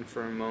affiliation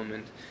for a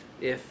moment,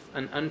 if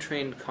an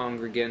untrained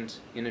congregant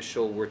in a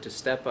shul were to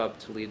step up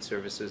to lead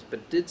services,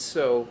 but did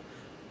so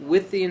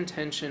with the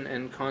intention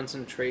and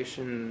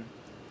concentration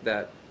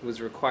that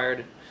was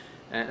required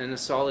and a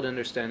solid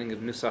understanding of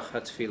Nusach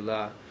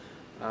HaTfilah,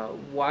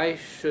 why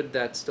should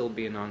that still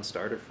be a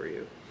non-starter for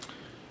you?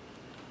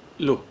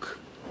 Look,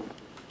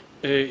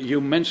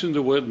 you mentioned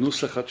the word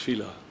Nusach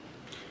HaTfilah.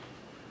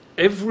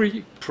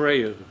 Every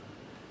prayer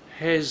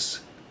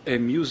has a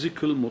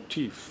musical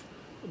motif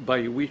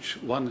by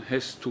which one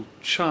has to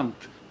chant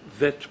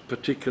that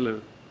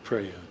particular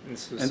prayer.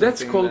 And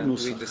that's called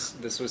Nusach.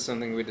 This was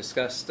something we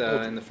discussed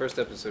in the first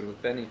episode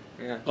with Benny.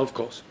 Yeah. Of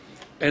course.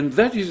 And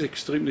that is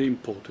extremely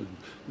important.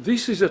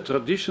 This is a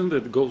tradition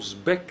that goes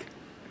back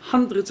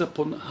hundreds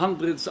upon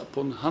hundreds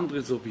upon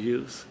hundreds of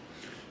years.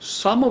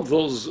 Some of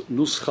those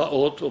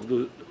nuschaot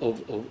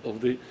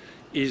of the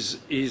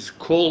is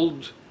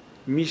called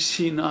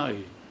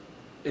Misinai,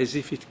 as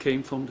if it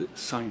came from the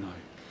Sinai,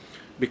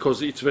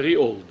 because it's very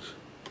old.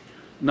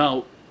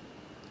 Now,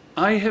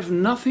 I have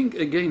nothing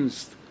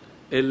against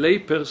a lay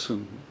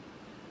person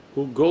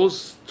who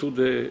goes to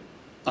the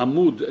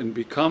Amud and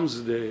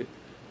becomes the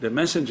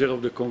messenger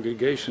of the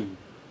congregation,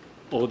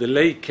 or the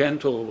lay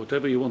cantor, or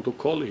whatever you want to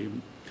call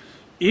him,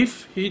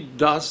 if he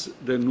does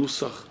the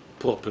nusach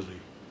properly.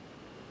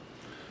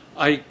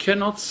 I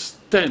cannot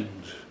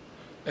stand,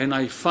 and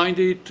I find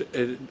it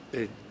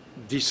a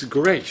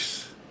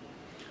disgrace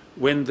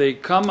when they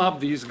come up,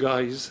 these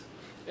guys,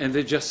 and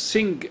they just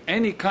sing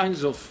any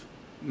kinds of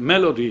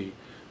melody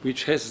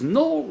which has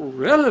no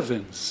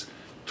relevance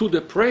to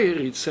the prayer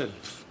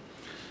itself.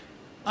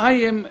 I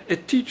am a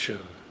teacher.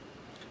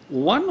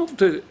 One of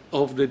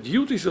the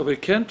duties of a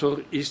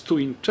cantor is to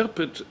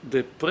interpret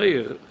the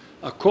prayer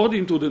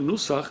according to the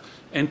nusach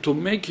and to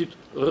make it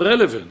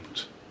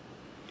relevant.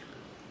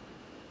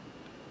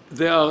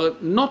 There are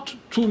not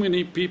too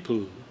many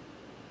people,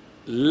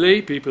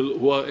 lay people,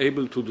 who are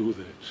able to do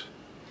that.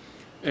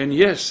 And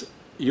yes,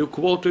 you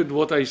quoted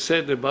what I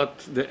said about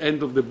the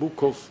end of the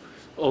book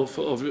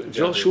of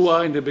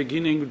Joshua and the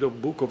beginning of the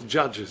book of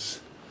Judges.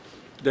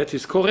 That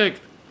is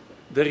correct.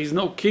 There is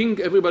no king,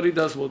 everybody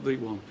does what they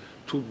want.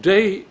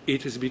 Today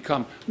it has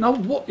become,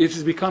 it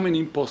is becoming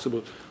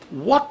impossible.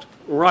 What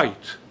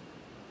right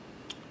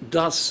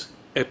does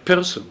a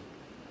person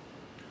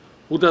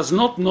who does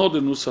not know the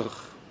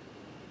nusach,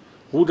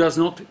 who does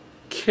not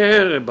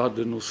care about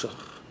the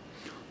nusach,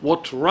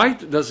 what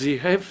right does he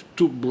have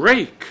to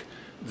break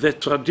the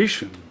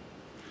tradition?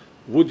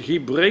 Would he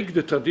break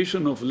the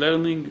tradition of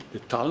learning the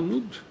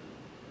Talmud?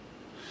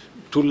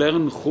 To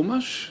learn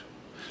Chumash?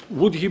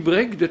 Would he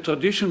break the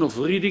tradition of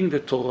reading the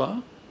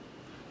Torah?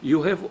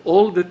 You have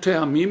all the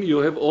te'amim, you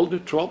have all the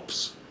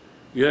tropes,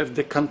 you have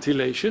the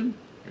cantillation,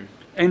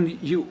 and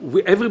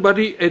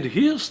everybody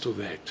adheres to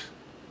that.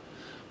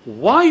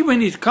 Why,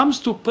 when it comes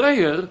to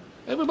prayer,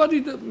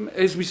 everybody,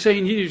 as we say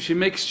in Yiddish, he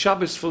makes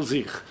Shabbos for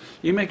sich.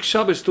 He makes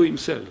Shabbos to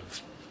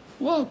himself.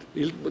 What?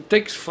 He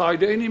takes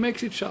Friday and he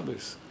makes it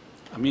Shabbos.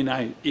 I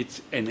mean,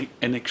 it's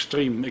an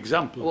extreme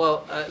example. Well,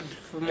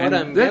 from what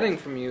I'm getting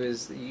from you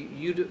is that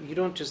you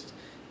don't just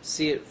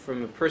see it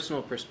from a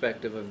personal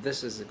perspective of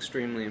this is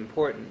extremely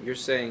important. You're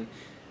saying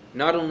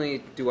not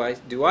only do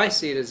I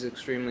see it as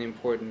extremely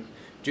important,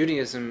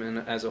 Judaism and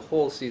as a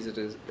whole sees it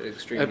as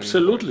extremely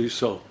Absolutely important.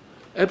 So.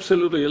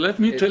 Absolutely. Let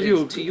me tell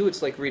you. To you,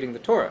 it's like reading the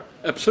Torah.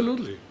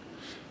 Absolutely.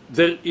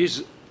 There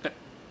is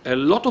a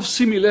lot of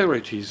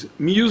similarities,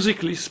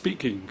 musically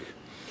speaking,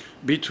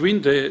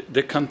 between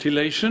the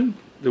cantillation,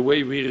 the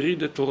way we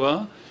read the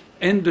Torah,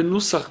 and the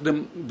nusach,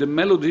 the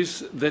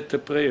melodies that the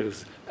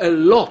prayers. A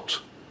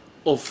lot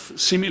of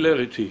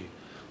similarity.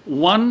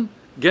 One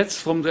gets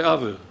from the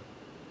other.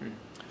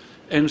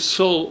 And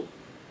so,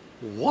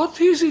 what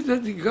is it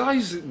that the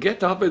guys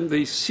get up and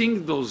they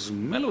sing those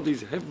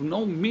melodies, have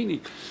no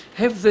meaning?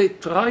 Have they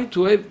tried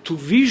to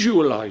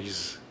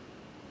visualize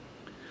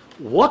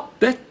what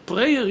that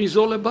prayer is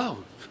all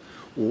about?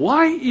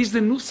 Why is the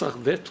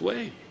nusach that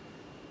way?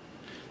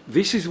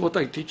 This is what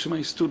I teach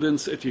my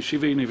students at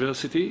Yeshiva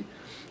University,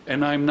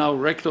 and I'm now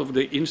rector of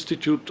the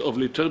Institute of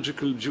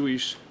Liturgical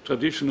Jewish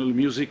Traditional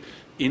Music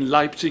in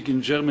Leipzig,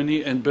 in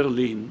Germany, and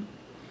Berlin,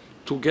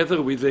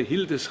 together with the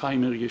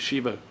Hildesheimer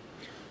Yeshiva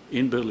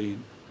in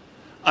Berlin.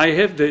 I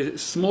have the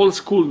small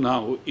school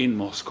now in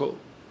Moscow.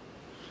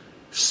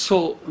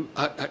 So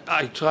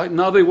I try.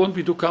 Now they want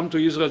me to come to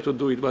Israel to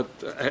do it, but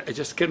I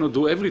just cannot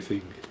do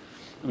everything.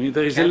 I mean,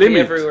 there is a limit.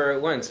 Can't be everywhere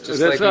at once, just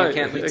That's like right. you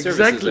can't lead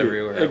services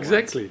everywhere at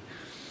once.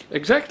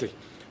 Exactly.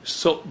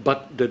 So,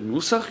 but the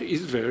nusach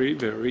is very,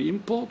 very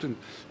important.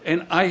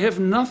 And I have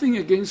nothing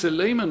against a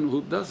layman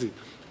who does it.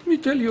 Let me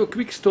tell you a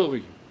quick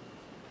story.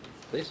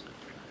 Please.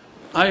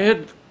 I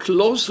had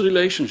close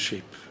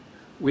relationship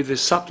with the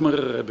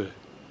Satmar Rebbe,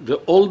 the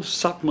old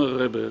Satmar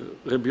Rebbe,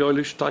 Rebbe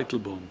Yoelish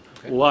Teitelbaum.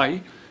 Okay.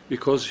 Why?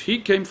 Because he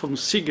came from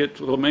Siget,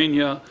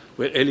 Romania,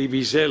 where Eli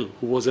Wiesel,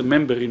 who was a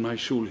member in my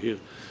shul here,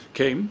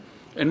 came,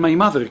 and my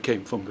mother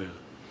came from there.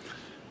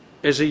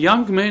 As a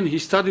young man, he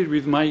studied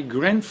with my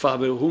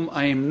grandfather, whom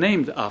I am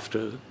named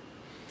after.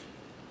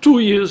 2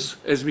 years,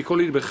 as we call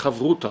it,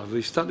 bechavruta.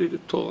 They studied the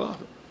Torah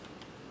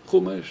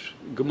Chumash,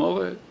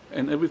 Gemara,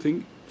 and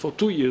everything for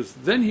 2 years.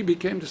 Then he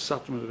became the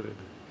Satmar Rebbe.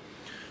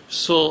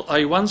 So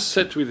I once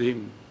sat with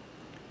him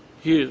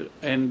here,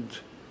 and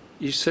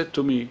he said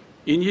to me,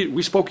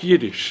 we spoke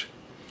Yiddish,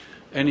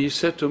 and he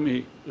said to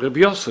me, Rabbi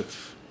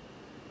Yosef,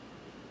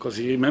 because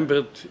he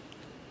remembered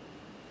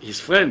his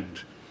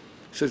friend,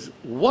 he says,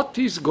 what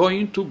is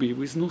going to be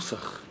with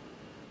Nusach?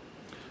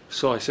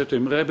 So I said to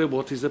him, Rebbe,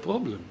 what is the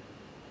problem?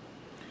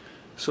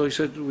 So he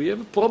said, we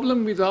have a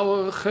problem with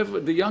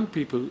the young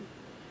people.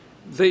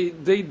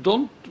 They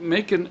don't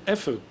make an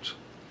effort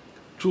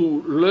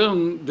to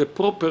learn the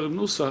proper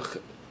Nusach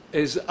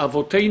as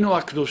Avoteinu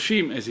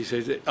Akdoshim, as he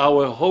says,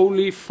 our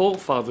holy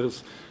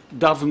forefathers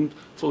davened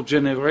for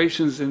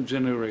generations and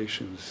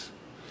generations.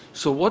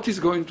 So what is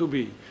going to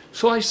be?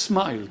 So I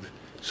smiled.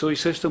 So he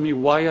says to me,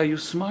 why are you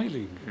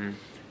smiling?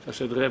 I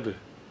said, Rebbe,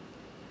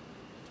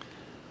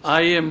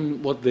 I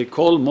am what they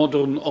call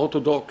modern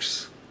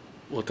Orthodox,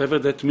 whatever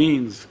that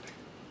means.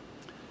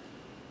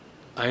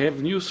 I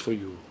have news for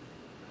you.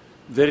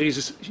 There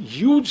is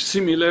huge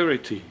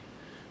similarity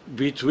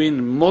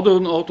between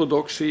modern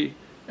Orthodoxy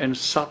and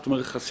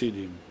Satmar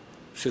Hasidim.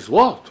 He says,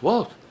 what?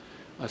 What?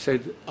 I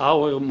said,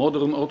 our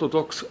modern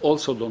Orthodox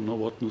also don't know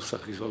what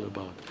Nusach is all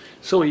about.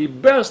 So he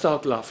burst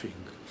out laughing.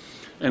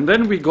 And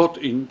then we got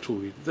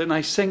into it. Then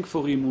I sang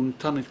for him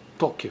Untanet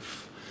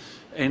Tokef.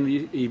 And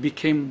he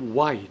became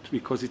white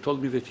because he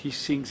told me that he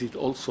sings it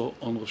also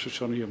on Rosh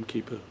Hashanah Yom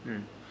Kippur.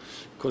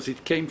 Because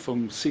it came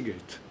from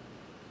Siget,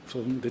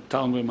 from the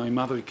town where my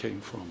mother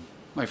came from.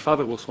 My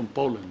father was from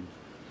Poland.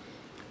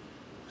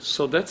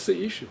 So that's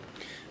the issue.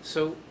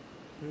 So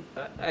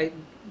I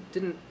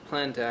didn't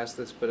plan to ask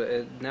this, but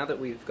now that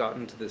we've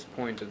gotten to this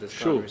point of this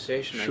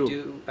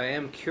conversation, I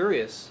am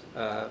curious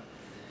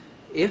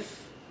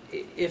if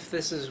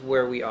this is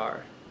where we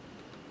are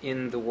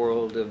in the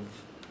world of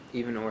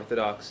even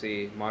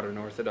Orthodoxy, modern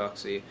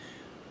Orthodoxy,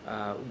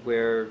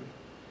 where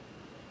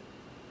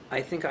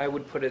I think I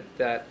would put it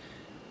that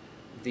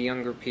the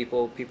younger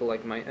people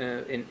like my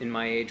in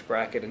my age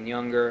bracket and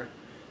younger,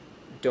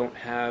 don't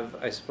have,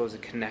 I suppose, a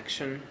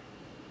connection,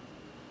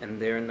 and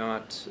they're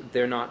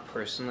not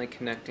personally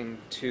connecting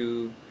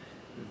to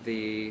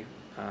the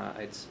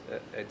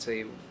I'd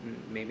say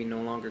maybe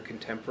no longer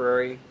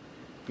contemporary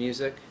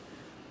music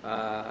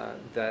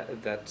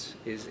that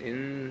is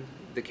in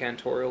the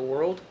cantorial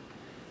world.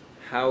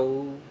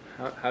 How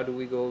do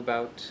we go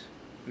about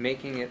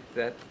making it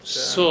that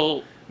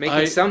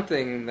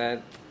something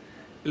that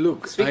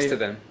speaks to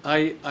them?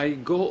 I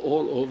go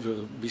all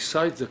over.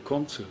 Besides the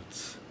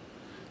concerts,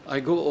 I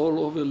go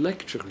all over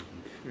lecturing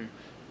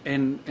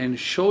and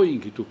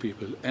showing it to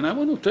people. And I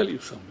want to tell you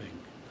something.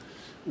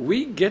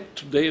 We get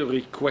today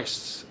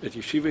requests at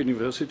Yeshiva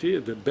University,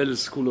 at the Bell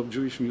School of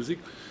Jewish Music,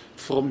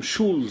 from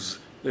shuls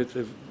that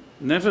have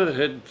never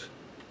had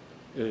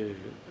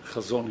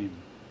chazonim,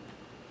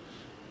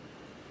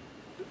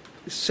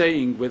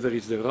 saying, whether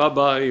it's the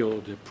rabbi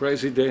or the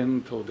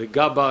president or the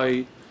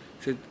gabbai,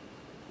 said,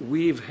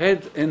 we've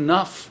had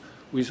enough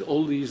with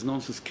all these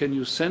nonsense. Can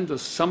you send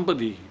us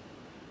somebody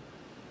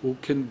who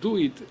can do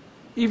it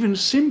even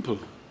simple?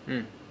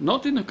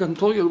 Not in a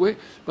cantorial way,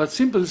 but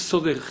simple, so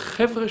the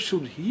chevra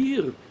should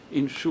hear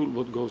in shul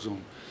what goes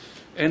on.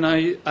 And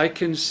I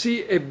can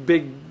see a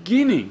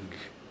beginning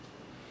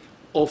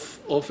of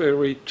a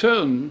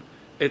return,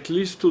 at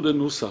least to the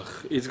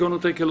Nusach. It's going to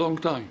take a long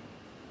time.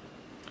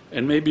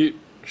 And maybe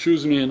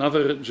choose me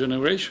another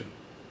generation.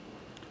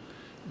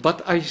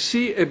 But I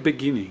see a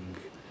beginning.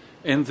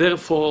 And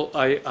therefore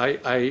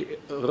I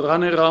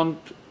run around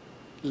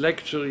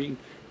lecturing,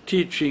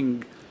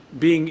 teaching,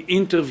 being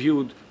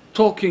interviewed,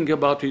 talking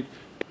about it,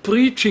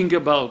 preaching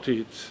about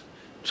it,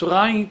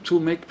 trying to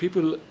make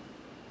people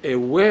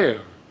aware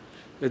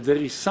that there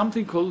is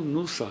something called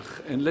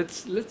Nusach, and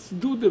let's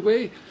do the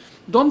way.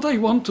 Don't I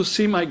want to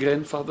see my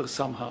grandfather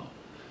somehow?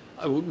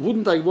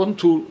 Wouldn't I want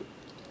to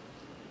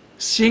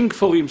sing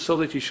for him so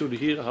that he should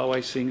hear how I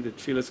sing the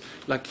tefillas,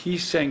 like he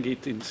sang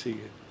it in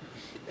Siget?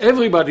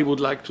 Everybody would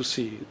like to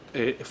see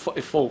a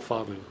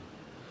forefather.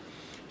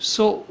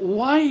 So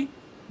why,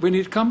 when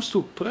it comes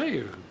to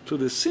prayer, to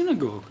the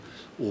synagogue,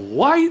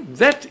 why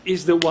that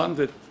is the one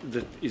that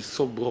is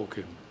so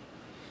broken?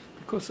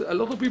 Because a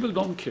lot of people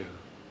don't care.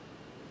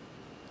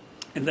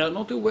 And they are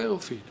not aware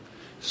of it.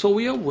 So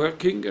we are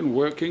working and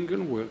working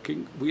and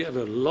working. We have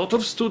a lot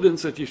of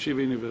students at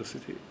Yeshiva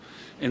University.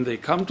 And they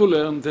come to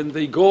learn, then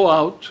they go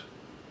out.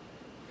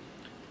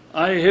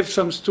 I have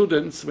some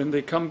students, when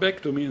they come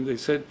back to me and they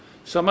said,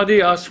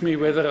 somebody asked me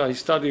whether I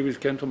study with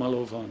Cantor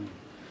Malovany.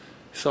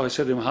 So I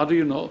said to them, how do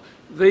you know?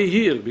 They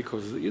hear,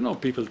 because,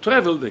 people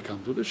travel, they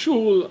come to the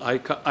shul, I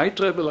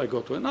travel, I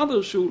go to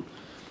another shul.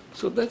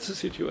 So that's the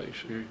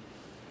situation.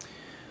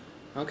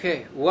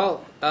 Okay,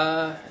 well,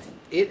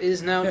 it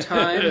is now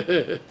time.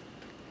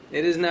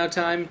 It is now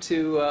time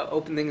to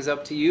open things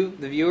up to you,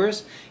 the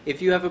viewers.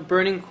 If you have a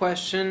burning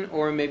question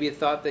or maybe a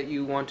thought that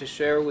you want to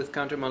share with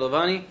Cantor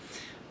Malovany,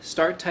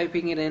 start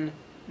typing it in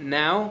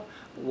now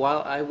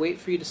while I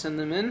wait for you to send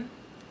them in.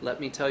 let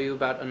me tell you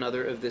about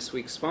another of this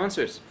week's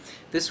sponsors.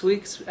 This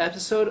week's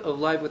episode of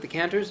Live with the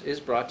Cantors is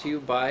brought to you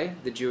by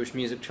the Jewish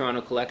Music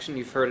Toronto collection.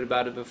 You've heard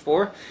about it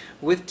before.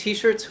 With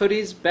t-shirts,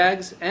 hoodies,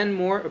 bags, and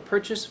more, a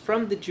purchase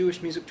from the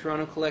Jewish Music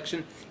Toronto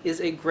collection is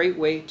a great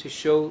way to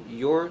show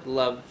your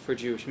love for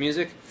Jewish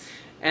music.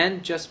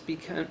 And just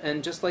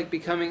like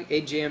becoming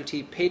a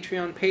JMT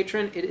Patreon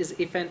patron, it is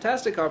a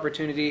fantastic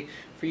opportunity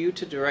for you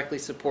to directly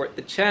support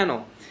the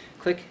channel.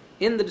 Click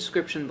in the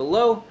description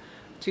below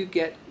to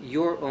get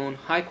your own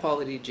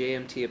high-quality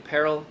JMT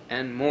apparel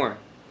and more.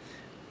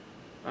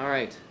 All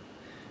right.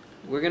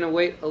 We're going to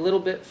wait a little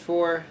bit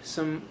for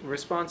some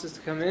responses to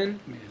come in.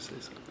 May I say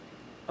something?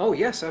 Oh,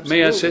 yes,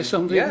 absolutely. May I say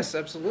something? Yes,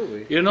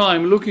 absolutely. You know,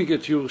 I'm looking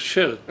at your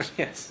shirt,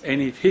 Yes. and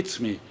it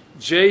hits me.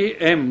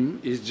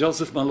 JM is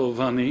Joseph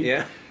Malovany,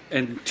 Yeah.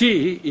 and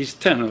T is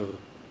tenor.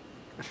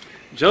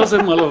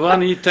 Joseph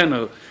Malovany,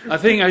 tenor. I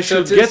think I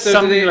should get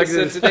something today, like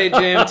this. So today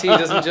JMT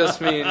doesn't just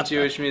mean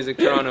Jewish Music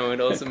Toronto,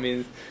 it also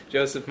means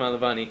Joseph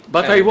Malovany.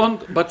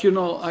 But you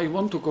know, I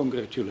want to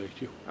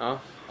congratulate you. Oh,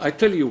 I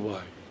tell you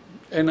why.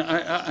 And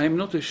I'm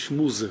not a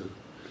schmoozer.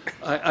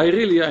 I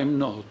really am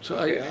not.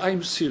 Okay.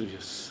 I'm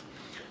serious.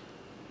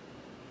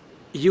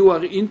 You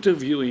are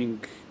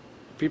interviewing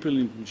people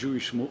in the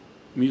Jewish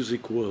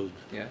music world,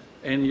 yeah.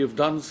 and you've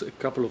done a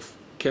couple of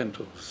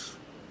cantors.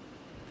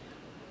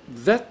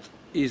 That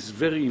is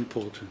very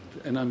important,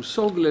 and I'm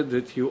so glad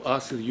that you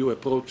asked, you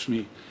approached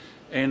me,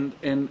 and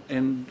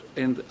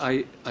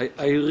I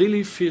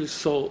really feel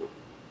so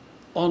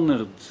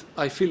honored.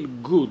 I feel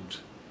good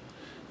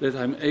that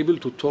I'm able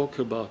to talk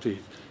about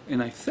it,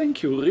 and I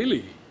thank you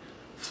really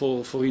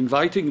for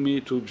inviting me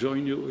to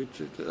join you.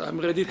 I'm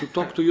ready to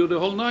talk to you the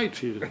whole night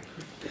here.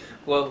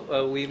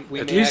 Well, we At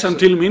may least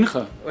actually, until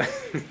Mincha.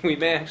 we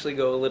may actually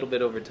go a little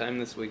bit over time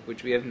this week,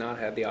 which we have not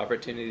had the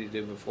opportunity to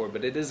do before,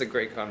 but it is a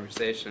great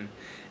conversation,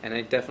 and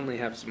I definitely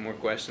have some more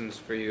questions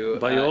for you.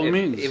 By all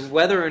means.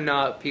 Whether or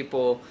not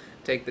people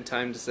take the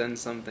time to send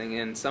something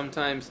in.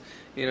 Sometimes,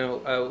 you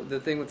know, the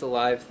thing with the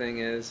live thing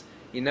is,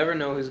 you never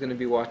know who's going to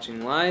be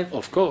watching live.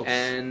 Of course.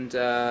 And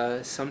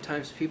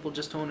sometimes people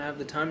just don't have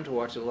the time to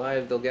watch it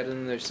live. They'll get it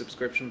in their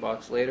subscription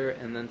box later,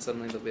 and then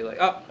suddenly they'll be like,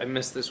 oh, I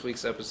missed this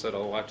week's episode.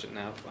 I'll watch it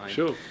now. Fine.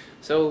 Sure.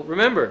 So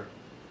remember,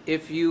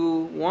 if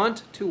you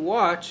want to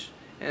watch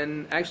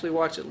and actually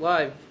watch it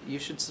live, you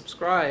should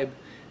subscribe,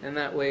 and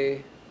that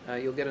way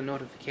you'll get a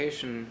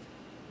notification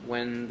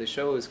when the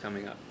show is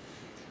coming up.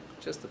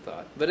 Just a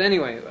thought. But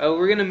anyway,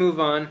 we're going to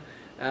move on.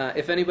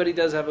 If anybody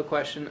does have a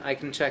question, I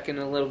can check in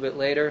a little bit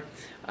later.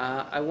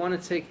 I want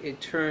to take a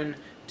turn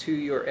to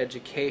your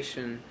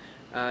education.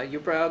 Your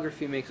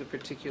biography makes a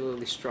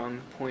particularly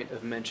strong point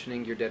of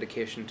mentioning your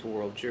dedication to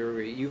world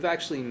Jewry. You've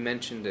actually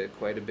mentioned it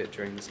quite a bit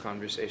during this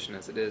conversation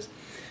as it is.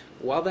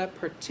 While that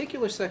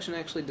particular section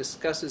actually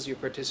discusses your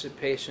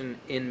participation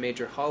in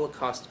major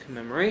Holocaust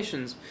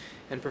commemorations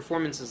and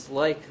performances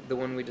like the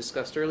one we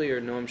discussed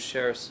earlier, Noam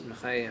Sheres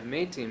Mechayeh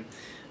Hametim,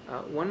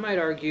 one might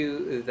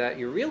argue that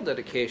your real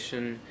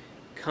dedication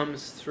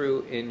comes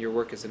through in your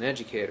work as an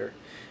educator.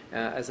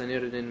 As I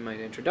noted in my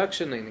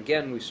introduction, and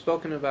again, we've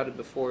spoken about it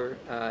before,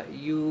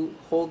 you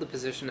hold the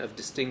position of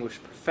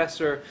Distinguished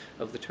Professor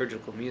of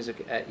Liturgical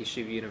Music at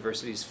Yeshiva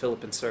University's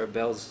Philip and Sarah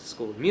Bell's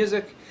School of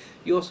Music.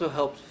 You also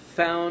helped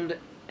found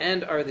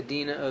and are the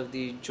Dean of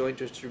the Joint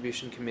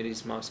Distribution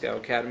Committee's Moscow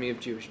Academy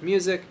of Jewish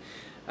Music,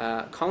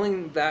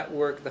 calling that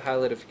work the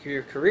highlight of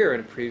your career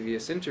in a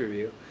previous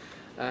interview.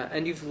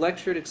 And you've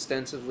lectured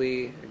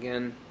extensively,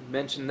 again,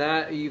 mentioned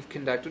that. You've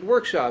conducted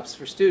workshops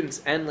for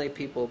students and lay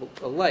people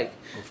alike.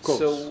 Of course.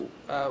 So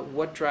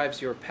what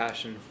drives your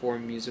passion for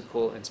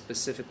musical and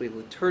specifically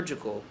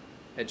liturgical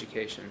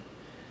education?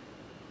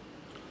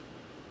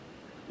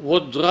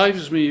 What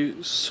drives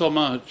me so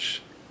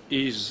much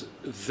is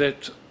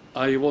that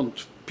I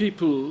want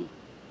people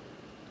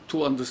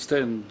to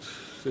understand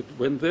that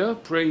when they are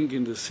praying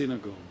in the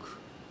synagogue,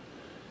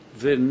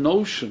 the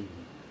notion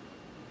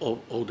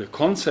or the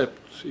concept,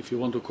 if you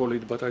want to call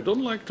it, but I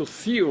don't like to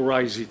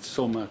theorize it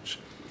so much,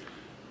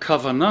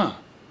 kavanah,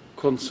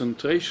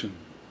 concentration,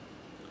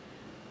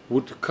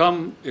 would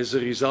come as a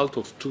result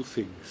of two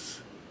things.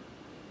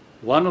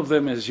 One of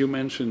them, as you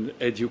mentioned,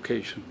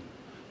 education.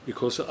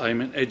 Because I'm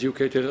an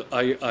educator,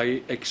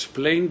 I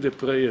explain the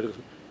prayer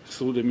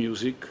through the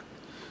music,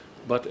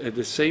 but at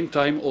the same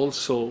time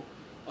also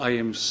I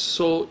am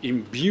so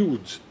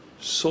imbued,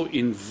 so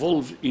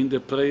involved in the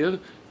prayer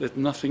that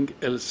nothing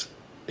else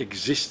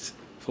exists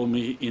for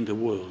me in the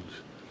world.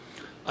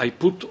 I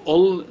put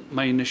all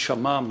my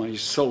neshama, my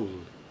soul,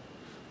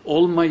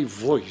 all my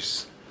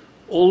voice,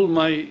 all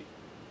my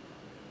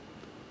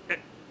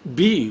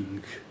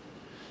being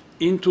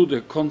into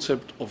the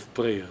concept of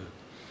prayer.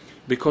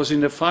 Because in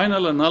the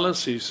final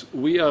analysis,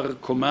 we are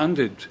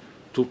commanded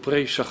to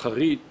pray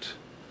Shacharit.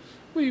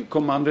 We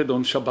commanded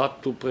on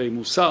Shabbat to pray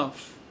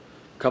Musaf,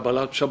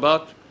 Kabbalat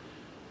Shabbat.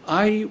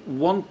 I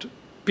want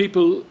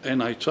people,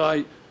 and I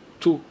try,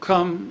 to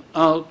come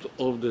out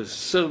of the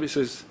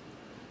services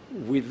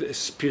with a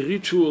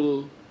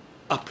spiritual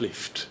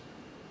uplift.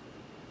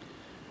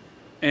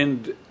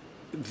 And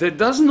that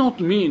does not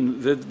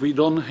mean that we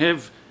don't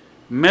have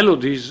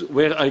melodies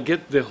where I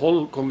get the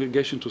whole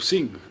congregation to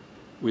sing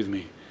with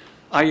me.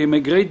 I am a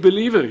great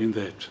believer in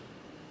that.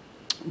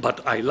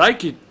 But I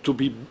like it to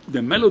be,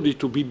 the melody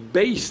to be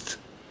based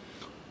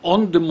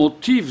on the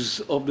motifs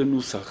of the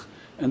Nusach,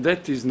 and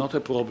that is not a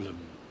problem.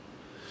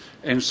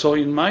 And so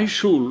in my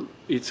shul,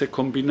 it's a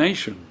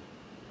combination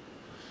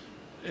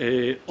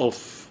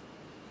of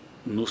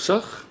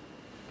Nusach,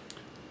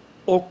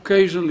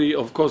 occasionally,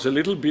 of course, a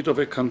little bit of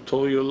a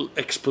cantorial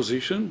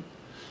exposition,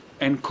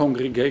 and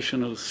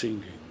congregational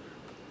singing.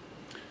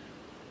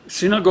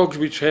 Synagogues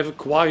which have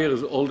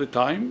choirs all the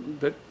time,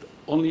 that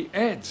only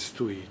adds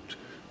to it,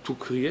 to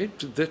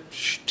create that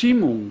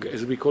Stimmung,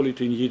 as we call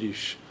it in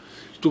Yiddish,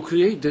 to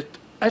create that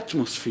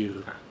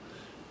atmosphere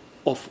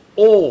of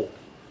awe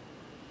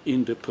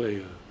in the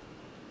prayer.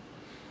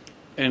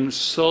 And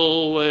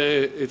so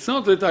it's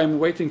not that I'm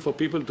waiting for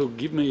people to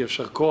give me a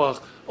yashar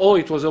koach, oh,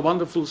 it was a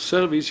wonderful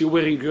service, you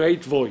were in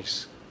great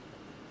voice.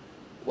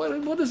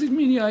 Well, what does it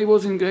mean? Yeah, I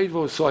was in great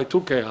voice, so I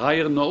took a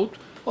higher note.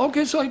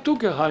 Okay, so I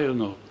took a higher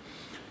note.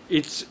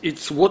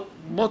 It's what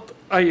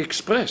I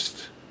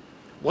expressed.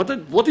 What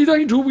did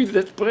I do with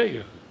that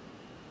prayer?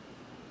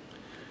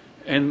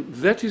 And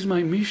that is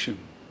my mission.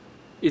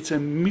 It's a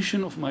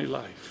mission of my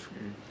life.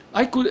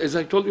 I could, as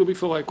I told you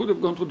before, I could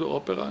have gone to the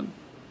opera and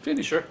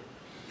finished. Sure.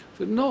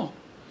 But no.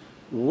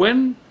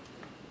 When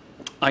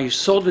I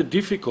saw the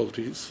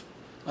difficulties,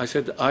 I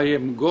said, I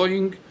am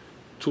going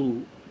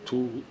to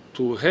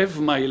have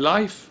my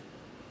life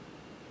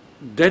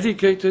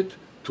dedicated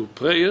to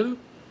prayer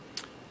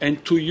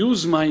and to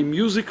use my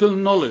musical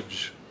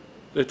knowledge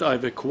that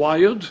I've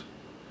acquired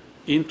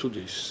into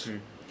this,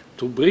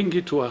 to bring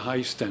it to a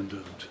high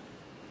standard.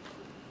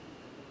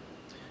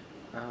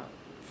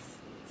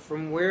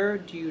 From where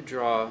do you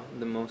draw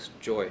the most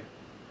joy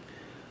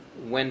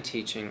when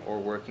teaching or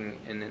working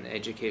in an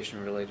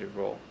education-related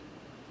role?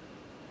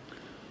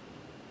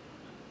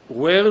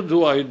 Where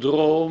do I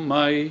draw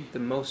the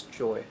most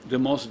joy? The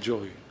most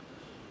joy.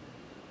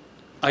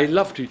 I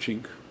love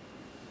teaching,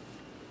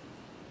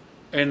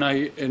 and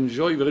I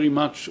enjoy very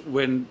much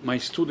when my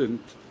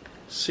students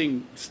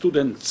sing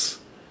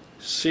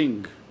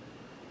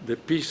the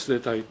piece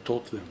that I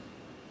taught them.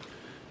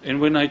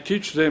 And when I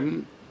teach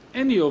them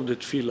any of the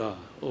tefillah,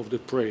 of the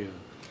prayer,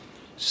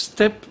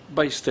 step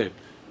by step,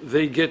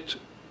 they get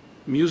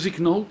music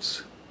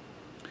notes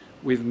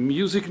with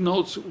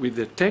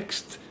the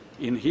text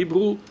in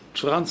Hebrew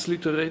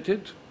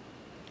transliterated.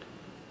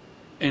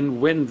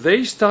 And when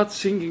they start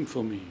singing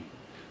for me,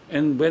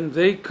 and when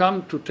they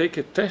come to take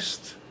a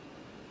test,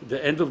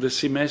 the end of the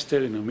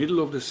semester, in the middle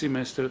of the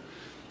semester,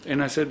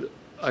 and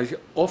I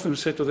often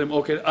said to them,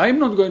 okay, I'm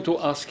not going to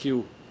ask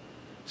you,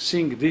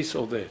 sing this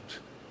or that.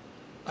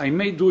 I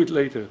may do it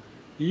later.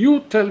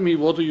 You tell me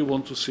what do you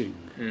want to sing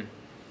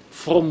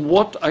from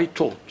what I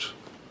taught.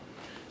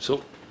 So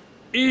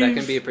that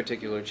can be a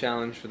particular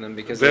challenge for them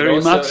because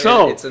very much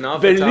so. It's an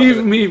off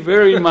Believe me,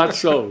 very much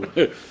so.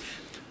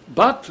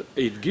 But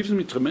it gives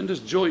me tremendous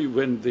joy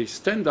when they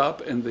stand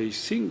up and they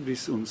sing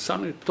this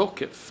Unsane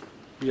Tokef.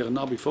 We are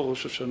now before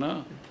Rosh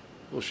Hashanah,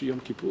 Rosh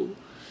Yom Kippur.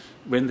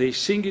 When they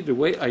sing it the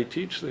way I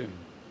teach them.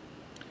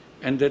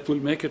 And that will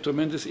make a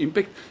tremendous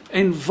impact.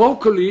 And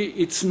vocally,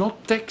 it's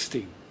not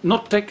texting.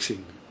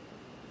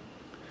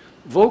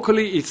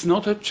 Vocally, it's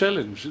not a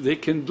challenge. They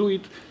can do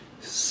it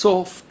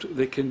soft,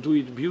 they can do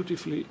it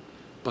beautifully,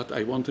 but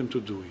I want them to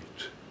do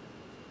it.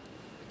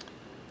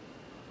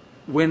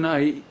 When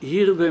I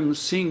hear them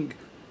sing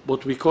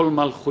what we call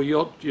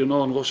Malchuyot,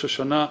 on Rosh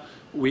Hashanah,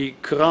 we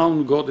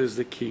crown God as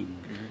the king.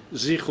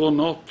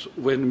 Zichronot,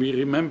 when we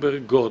remember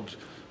God,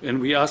 and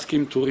we ask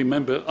him to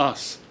remember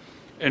us.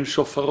 And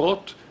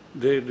Shofarot,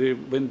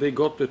 when they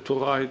got the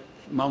Torah at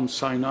Mount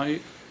Sinai,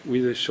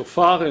 with the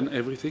shofar and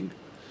everything.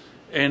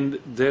 And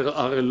there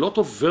are a lot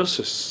of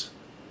verses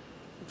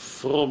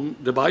from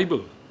the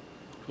Bible,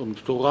 from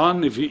Torah,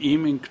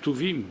 Nevi'im, and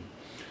Ktuvim.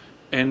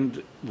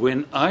 And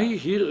when I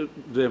hear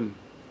them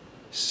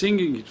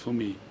singing it for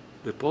me,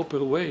 the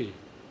proper way,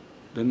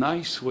 the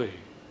nice way,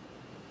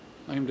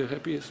 I'm the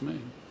happiest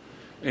man.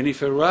 And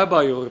if a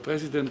rabbi or a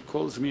president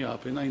calls me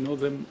up, and I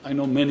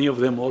know many of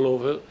them all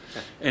over,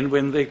 and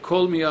when they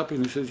call me up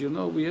and he says,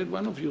 we had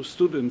one of your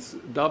students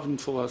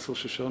daven for us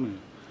Rosh Hashanah.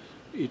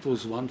 It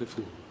was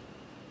wonderful.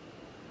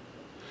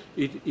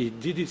 It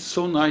did it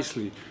so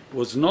nicely. It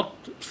was not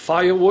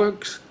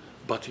fireworks,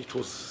 but it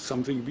was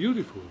something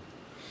beautiful.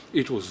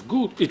 It was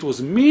good. It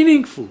was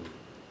meaningful.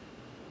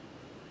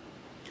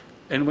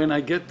 And when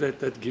I get that,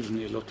 that gives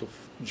me a lot of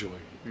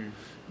joy.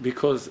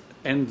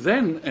 And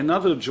then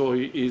another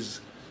joy is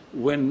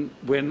when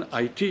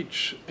I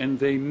teach and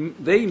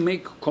they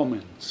make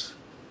comments.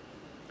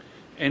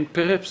 And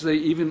perhaps they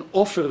even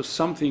offer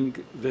something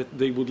that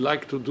they would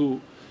like to do.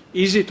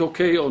 Is it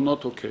okay or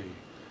not okay?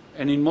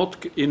 And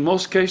in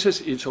most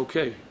cases, it's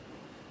okay.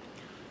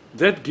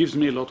 That gives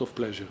me a lot of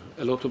pleasure,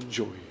 a lot of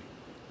joy.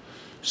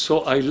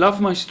 So I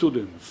love my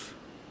students.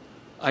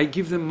 I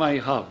give them my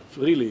heart,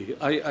 really.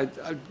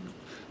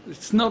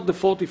 It's not the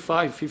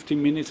 45, 50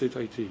 minutes that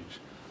I teach.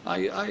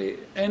 I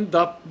end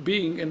up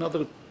being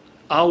another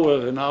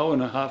hour, an hour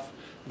and a half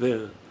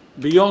there,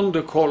 beyond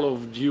the call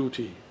of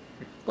duty.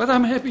 But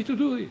I'm happy to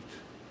do it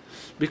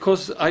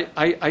because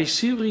I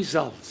see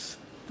results.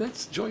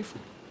 That's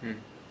joyful.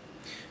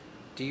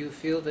 Do you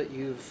feel that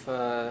you've,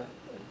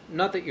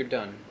 not that you're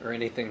done or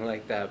anything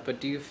like that, but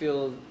do you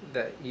feel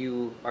that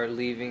you are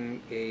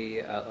leaving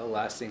a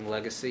lasting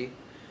legacy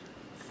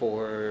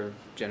for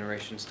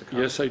generations to come?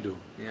 Yes, I do.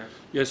 Yeah.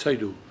 Yes, I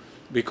do.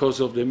 Because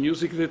of the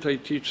music that I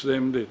teach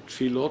them, the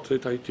tefillot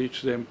that I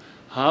teach them,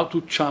 how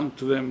to chant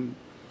them.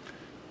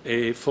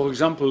 For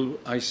example,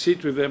 I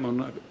sit with them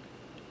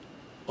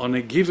on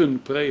a given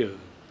prayer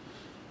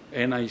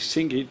and I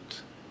sing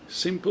it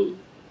simple.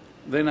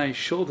 Then I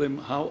show them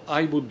how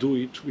I would do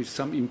it with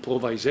some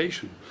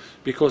improvisation.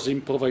 Because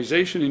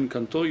improvisation in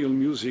cantorial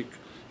music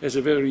has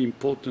a very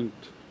important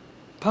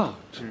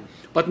part.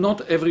 But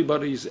not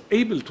everybody is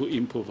able to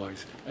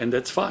improvise, and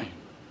that's fine.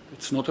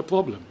 It's not a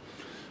problem.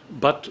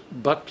 But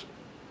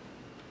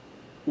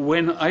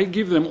when I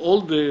give them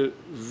all the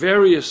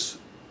various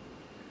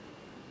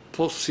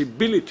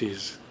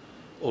possibilities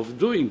of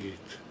doing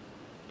it,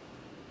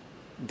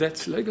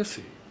 that's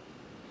legacy.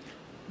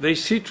 They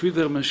sit with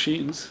their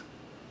machines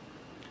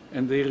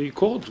and they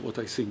record what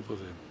I sing for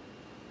them.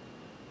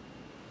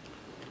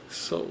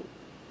 So,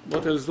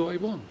 what else do I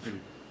want?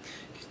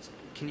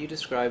 Can you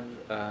describe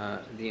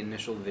the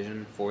initial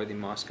vision for the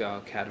Moscow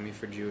Academy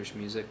for Jewish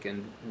Music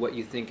and what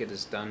you think it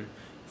has done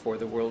for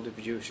the world of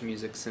Jewish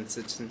music since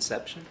its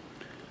inception?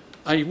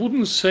 I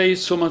wouldn't say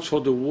so much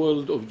for the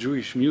world of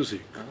Jewish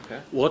music.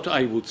 Okay. What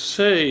I would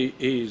say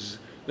is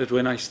that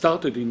when I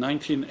started in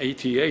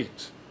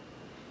 1988,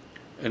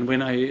 and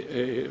when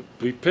I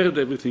prepared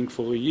everything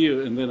for a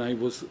year, and then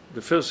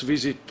the first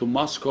visit to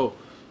Moscow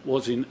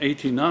was in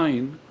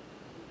 '89,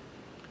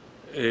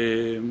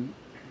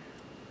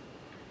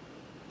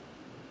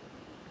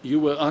 you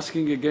were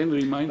asking again,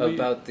 remind me?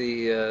 About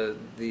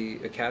the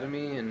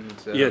academy and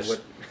yes.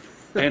 what...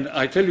 And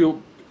I tell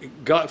you,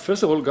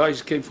 first of all,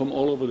 guys came from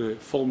all over the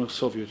former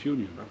Soviet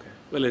Union. Okay.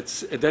 Well,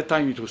 at that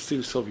time it was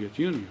still Soviet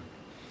Union.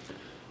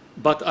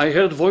 But I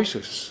heard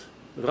voices.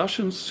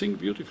 Russians sing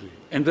beautifully,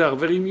 and they are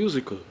very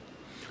musical.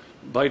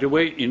 By the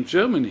way, in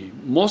Germany,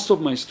 most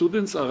of my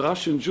students are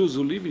Russian Jews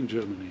who live in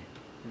Germany.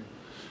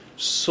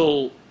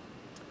 So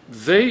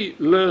they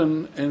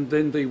learn, and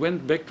then they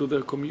went back to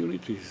their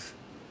communities.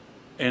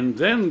 And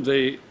then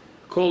they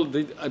called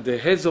the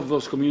heads of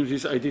those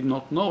communities, I did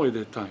not know at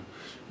that time,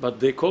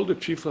 but they called the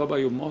chief rabbi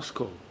of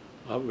Moscow,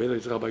 whether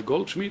it's Rabbi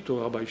Goldschmidt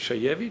or Rabbi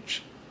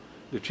Shayevich,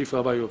 the chief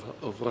rabbi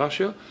of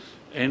Russia,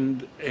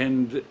 and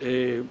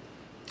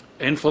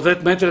for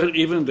that matter,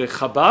 even the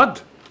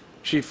Chabad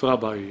chief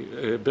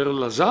rabbi, Berl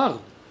Lazar.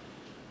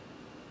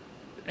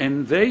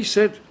 And they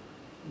said,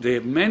 the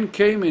man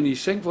came and he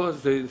sang for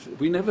us,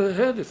 we never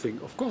heard a thing.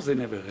 Of course they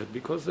never heard,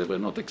 because they were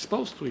not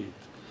exposed to it.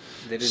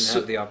 They didn't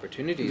have the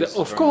opportunities.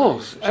 Of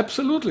course,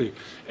 absolutely.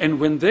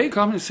 And when they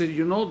come and say,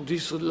 you know,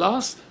 these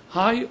last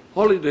high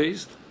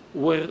holidays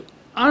were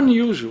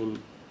unusually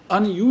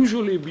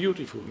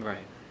beautiful.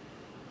 Right.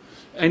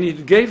 And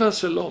it gave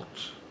us a lot.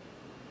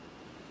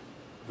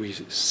 We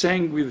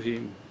sang with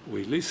him,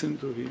 we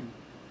listened to him.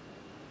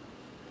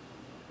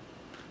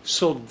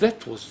 So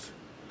that was,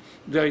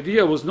 the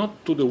idea was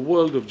not to the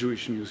world of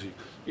Jewish music,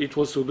 it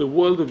was to the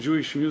world of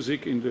Jewish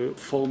music in the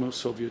former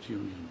Soviet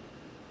Union.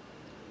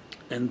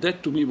 And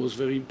that to me was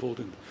very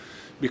important,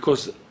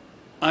 because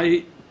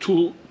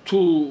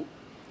to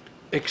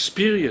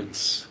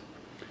experience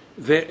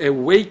the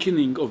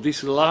awakening of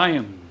this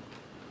lion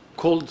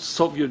called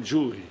Soviet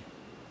Jewry,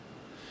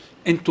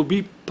 and to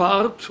be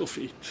part of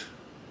it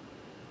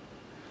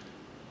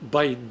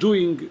by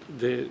doing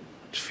the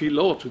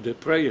tefillot, the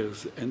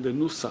prayers, and the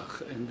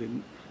nusach, and the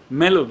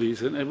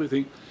melodies and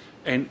everything,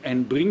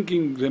 and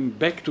bringing them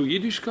back to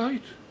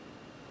Yiddishkeit,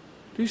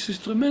 this is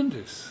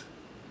tremendous.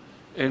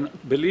 And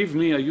believe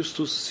me, I used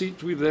to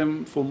sit with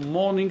them from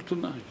morning to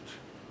night,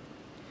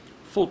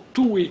 for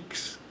 2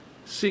 weeks,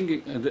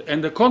 singing.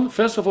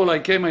 First of all, I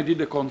came, I did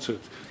the concert,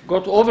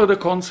 got over the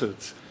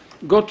concerts,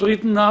 got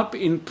written up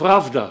in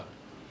Pravda,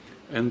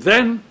 and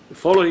then the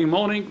following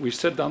morning we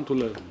sat down to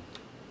learn.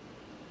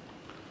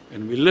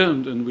 And we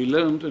learned, and we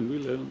learned, and we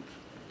learned.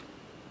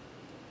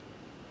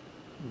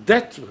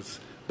 That was,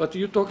 but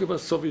you talk about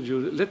Soviet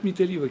Jewry. Let me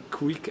tell you a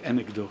quick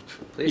anecdote,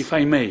 Please. if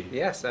I may.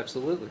 Yes,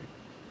 absolutely.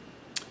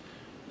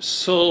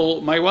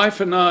 So my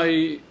wife and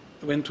I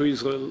went to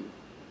Israel.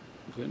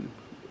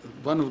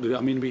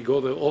 We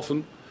go there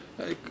often.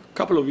 A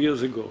couple of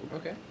years ago,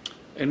 Okay.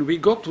 and we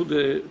got to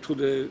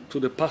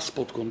the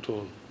passport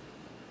control.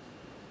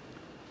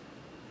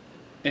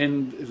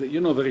 And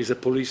there is a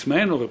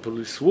policeman or a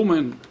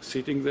policewoman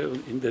sitting there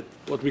in that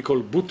what we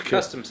call budke.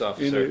 Customs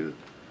officer.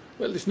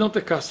 Well, it's not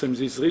the customs.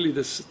 It's really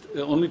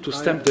only to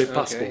stamp the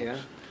passport. Okay, yeah.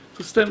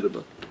 To stamp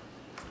the.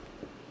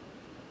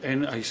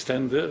 And I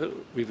stand there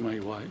with my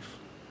wife,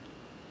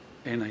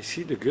 and I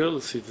see the girl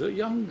sit there,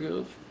 young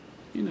girl,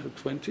 in her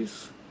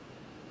 20s,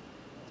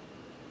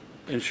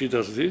 and she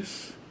does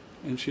this,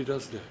 and she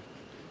does that,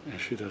 and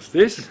she does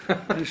this,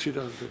 and she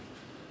does that.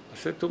 I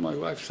said to my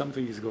wife,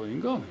 something is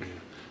going on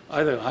here.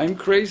 Either I'm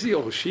crazy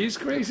or she's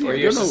crazy. Or I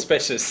you're don't know.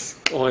 suspicious.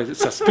 Or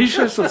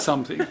suspicious or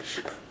something.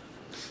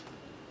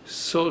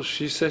 So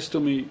she says to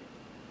me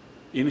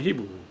in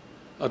Hebrew,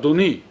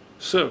 Adoni,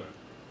 sir,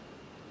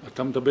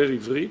 אתה מדבר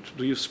עברית?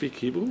 Do you speak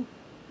Hebrew?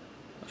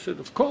 I said,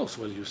 of course.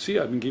 Well, you see,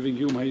 I'm giving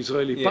you my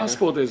Israeli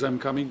passport as I'm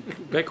coming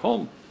back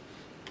home.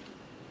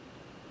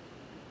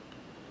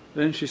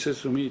 Then she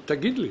says to me,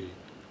 תגיד לי,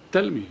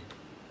 tell me,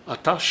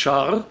 אתה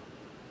שר?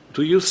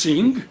 Do you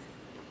sing?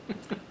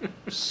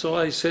 So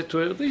I said to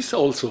her, this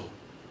also.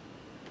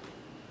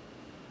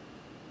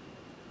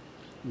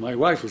 My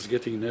wife was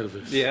getting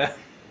nervous. Yeah.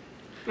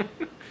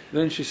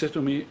 Then she said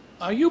to me,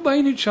 are you by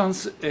any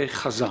chance a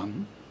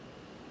chazan?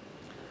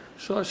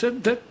 So I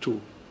said, that too.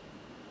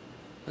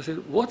 I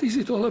said, what is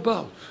it all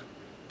about?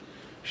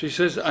 She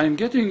says, I'm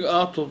getting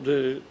out of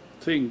the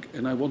thing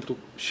and I want to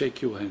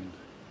shake your hand.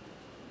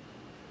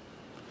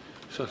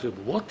 So I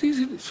said, what is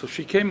it? So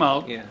she came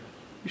out, we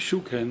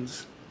shook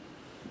hands,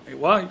 my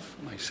wife,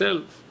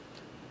 myself.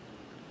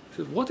 I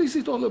said, what is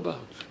it all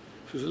about?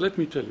 She said, let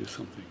me tell you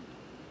something.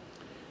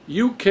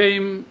 You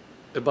came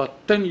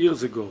about 10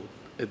 years ago,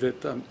 at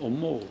that time, or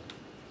more,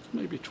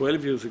 maybe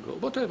 12 years ago,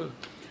 whatever,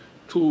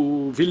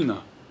 to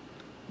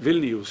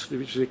Vilnius,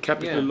 which is the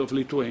capital of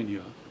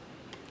Lithuania.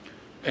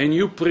 And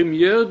you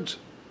premiered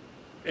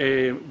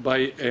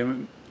by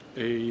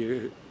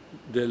the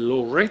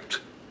laureate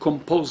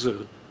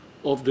composer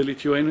of the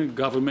Lithuanian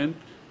government,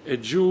 a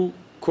Jew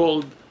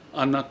called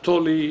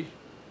Anatoly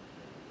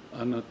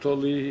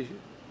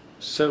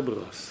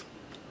Cerberus.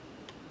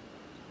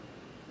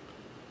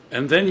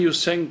 And then you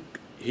sang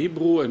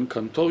Hebrew and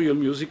cantorial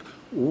music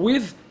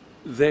with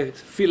the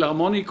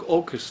Philharmonic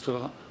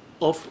Orchestra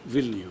of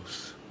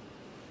Vilnius.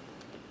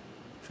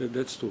 I said,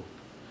 that's true.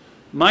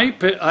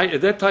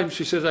 At that time,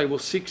 she says, I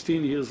was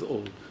 16 years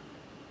old.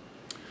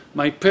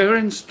 My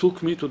parents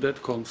took me to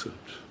that concert.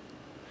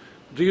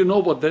 Do you know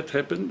what that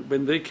happened?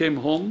 When they came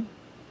home,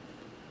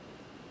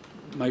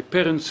 my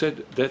parents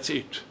said, that's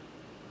it.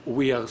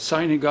 We are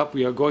signing up,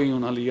 we are going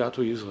on Aliyah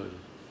to Israel.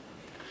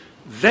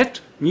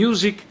 That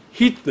music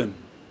hit them.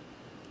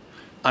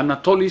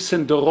 Anatoly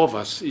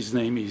Senderovas, his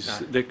name is,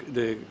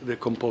 the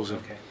composer.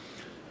 Okay.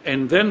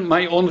 And then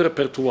my own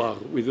repertoire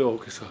with the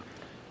orchestra.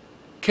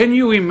 Can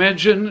you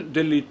imagine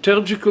the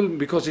liturgical,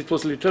 because it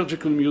was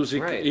liturgical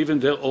music,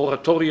 even the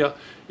oratoria,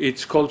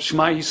 it's called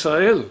Shema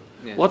Yisrael.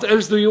 Yeah. What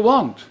else do you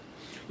want?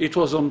 It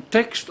was on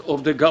text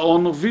of the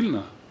Gaon of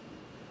Vilna.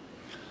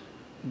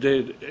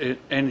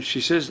 And she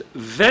says,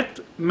 that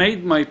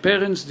made my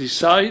parents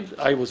decide,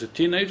 I was a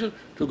teenager,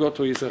 to go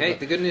to Israel. Hey,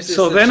 the good news is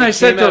so that then she I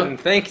said came out and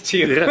thanked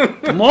you.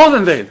 More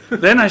than that.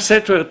 Then I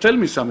said to her, tell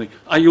me something.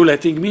 Are you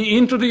letting me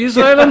into the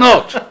Israel or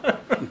not?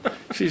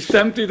 She's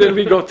tempted and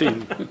we got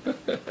in.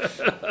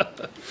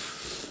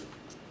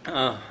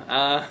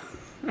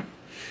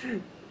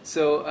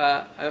 So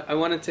I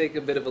want to take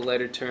a bit of a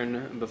lighter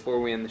turn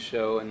before we end the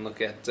show and look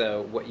at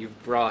what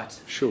you've brought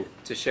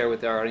to share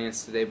with our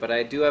audience today. But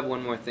I do have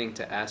one more thing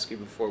to ask you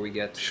before we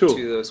get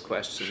to those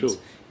questions.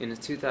 In a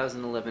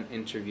 2011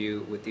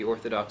 interview with the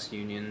Orthodox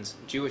Union's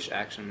Jewish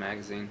Action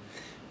magazine,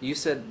 you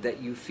said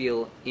that you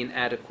feel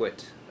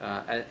inadequate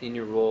in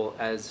your role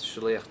as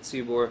Shaliach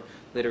Tzibor,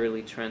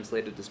 literally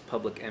translated as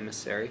public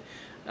emissary.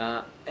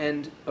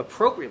 And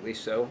appropriately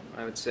so,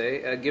 I would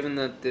say, given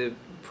that the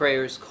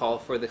prayers call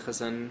for the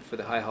Chazan, for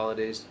the high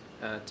holidays,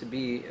 to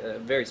be a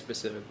very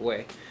specific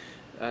way.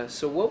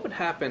 So what would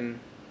happen,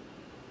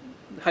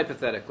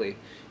 hypothetically,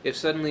 if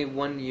suddenly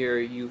one year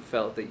you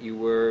felt that you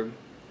were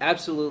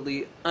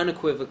absolutely,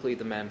 unequivocally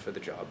the man for the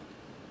job?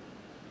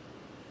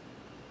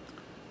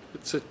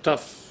 It's a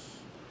tough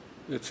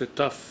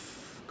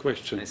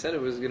question. I said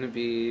it was going to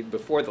be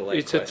before the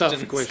light questions. It's a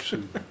tough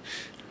question.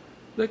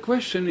 The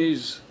question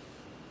is,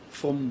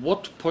 from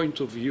what point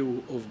of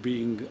view of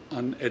being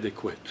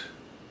inadequate?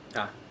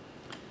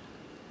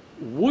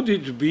 Would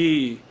it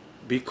be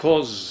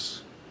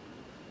because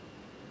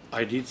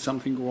I did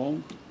something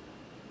wrong?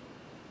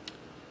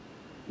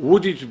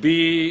 Would it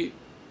be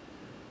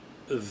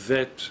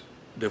that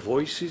the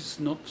voice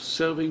is not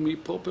serving me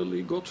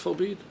properly? God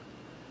forbid.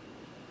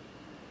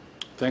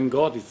 Thank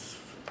God it's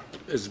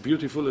as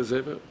beautiful as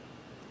ever.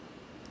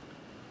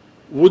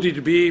 Would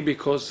it be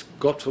because,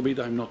 God forbid,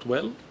 I'm not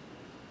well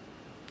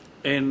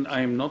and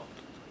I'm not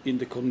in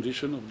the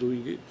condition of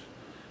doing it?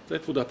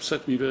 That would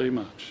upset me very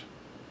much.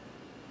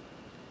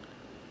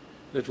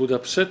 That would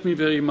upset me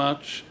very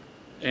much,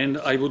 and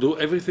I would do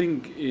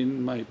everything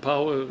in my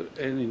power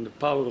and in the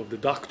power of the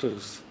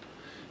doctors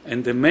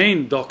and the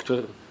main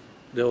doctor,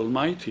 the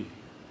Almighty,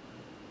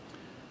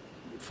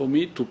 for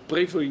me to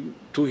pray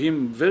to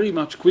Him very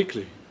much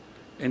quickly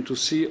and to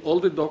see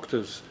all the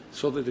doctors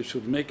so that they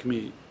should make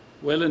me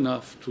well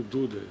enough to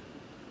do the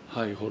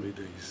high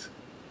holidays.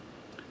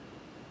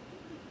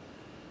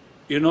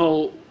 You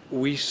know,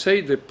 we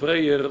say the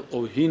prayer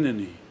of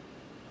Hineni.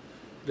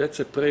 That's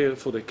a prayer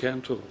for the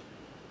Cantor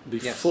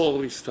before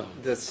we start.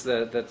 That's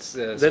That's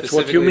what you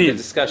specifically mean. the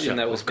discussion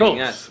that was of being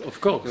course, had.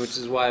 of course. Which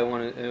is why I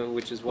wanted.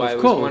 Which is why Of I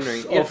was course,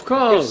 wondering of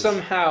course. if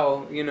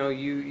somehow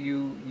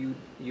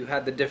you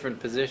had the different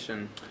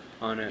position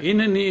on it.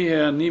 Hineni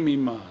ani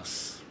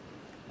mimas.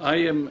 I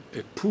am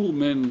a poor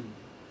man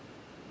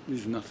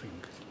with nothing.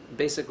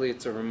 Basically,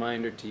 it's a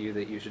reminder to you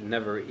that you should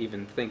never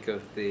even think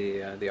of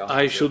the opposite.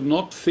 I should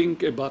not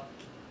think about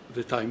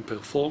that I'm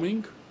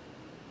performing.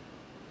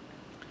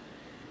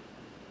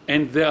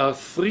 And there are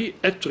 3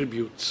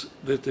 attributes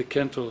that the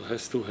cantor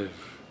has to have,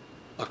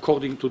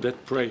 according to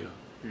that prayer.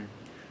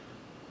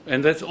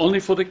 And that's only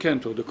for the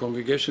cantor. The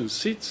congregation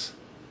sits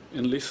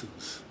and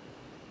listens.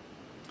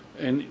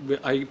 And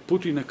I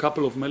put in a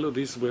couple of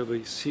melodies where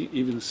they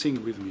even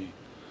sing with me.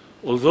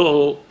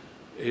 Although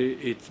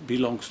it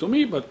belongs to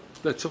me, but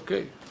that's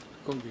okay.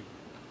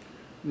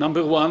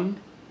 Number 1,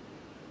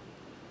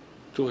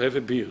 to have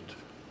a beard.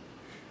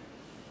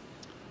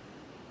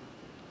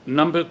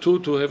 Number 2,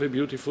 to have a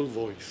beautiful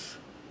voice.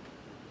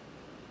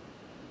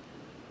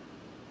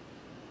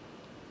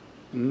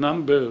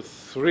 Number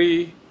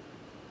 3,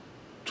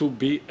 to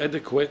be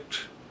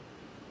adequate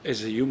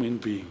as a human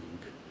being,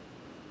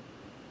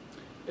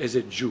 as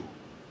a Jew,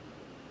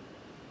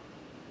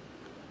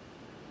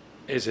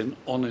 as an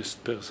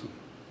honest person.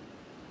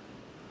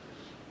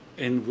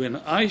 And when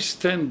I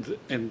stand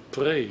and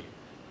pray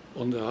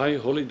on the high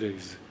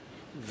holidays,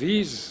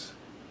 these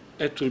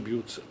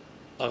attributes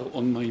are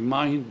on my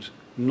mind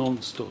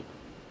non-stop.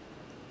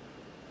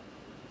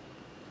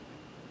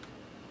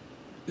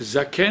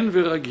 Zaken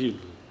veragil.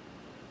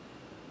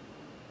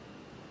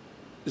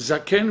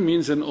 Zaken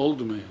means an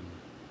old man.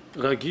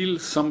 Ragil,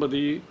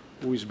 somebody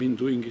who has been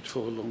doing it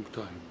for a long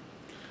time.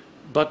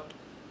 But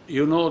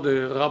you know,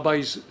 the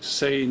rabbis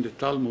say in the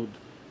Talmud,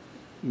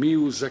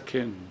 Miu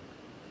Zaken,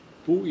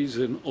 who is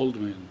an old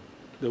man?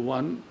 The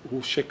one who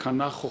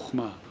shekana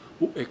chokhmah,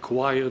 who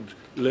acquired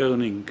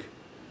learning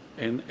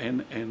and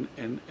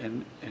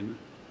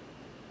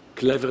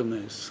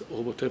cleverness,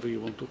 or whatever you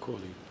want to call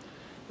it.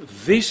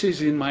 This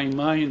is in my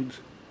mind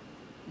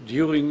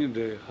during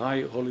the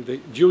high holiday,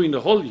 during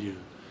the whole year,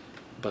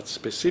 but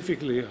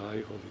specifically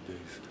high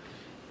holidays.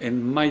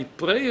 And my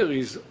prayer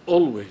is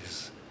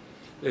always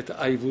that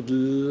I would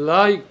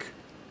like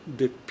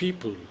the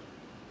people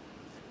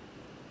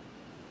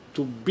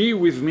to be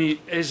with me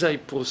as I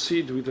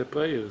proceed with the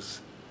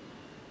prayers.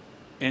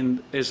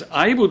 And as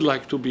I would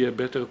like to be a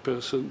better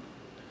person,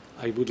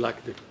 I would like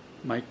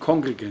my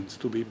congregants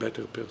to be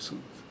better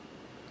persons.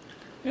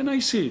 And I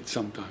see it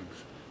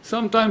sometimes.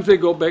 Sometimes they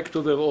go back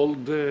to their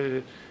old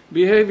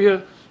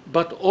behavior,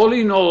 but all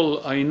in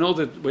all, I know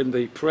that when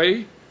they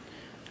pray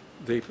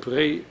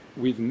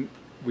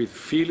with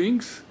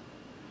feelings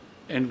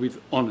and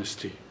with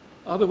honesty.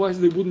 Otherwise,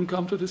 they wouldn't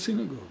come to the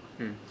synagogue.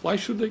 Why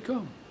should they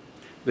come?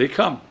 They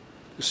come.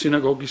 The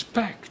synagogue is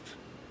packed.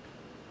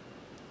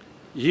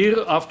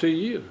 Year after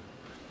year.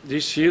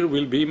 This year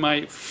will be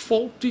my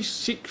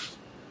 46th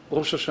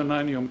Rosh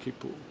Hashanah and Yom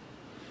Kippur.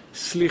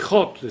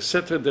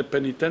 Slichot, the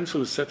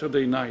penitential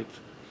Saturday night.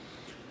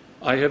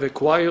 I have a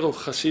choir of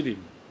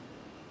Hasidim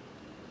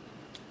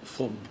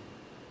from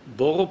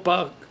Borough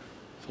Park,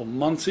 from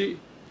Monsey,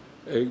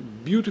 a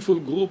beautiful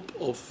group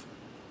of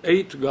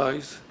 8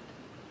 guys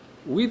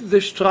with the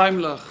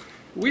Streimlach,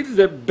 with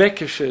the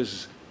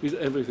Bekeshes, with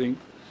everything,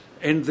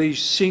 and they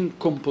sing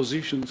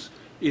compositions.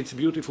 It's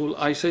beautiful.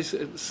 I say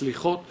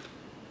Slichot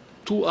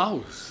 2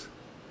 hours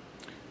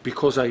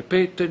because I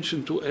pay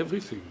attention to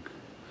everything.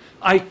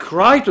 I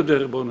cry to the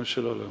Ribono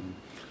Shel Olam.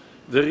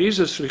 There is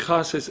a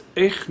Slicha says,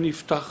 Ech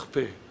niftach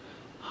peh.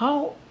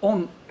 How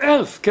on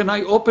earth can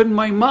I open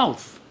my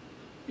mouth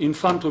in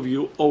front of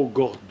you, oh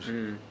God?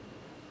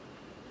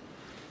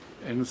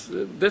 And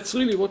that's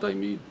really what I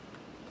mean.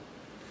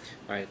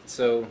 All right,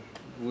 so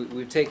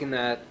we've taken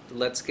that.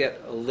 Let's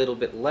get a little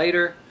bit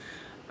lighter.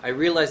 I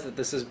realize that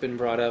this has been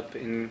brought up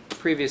in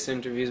previous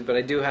interviews, but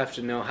I do have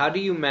to know, how do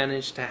you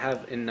manage to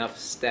have enough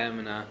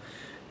stamina,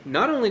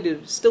 not only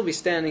to still be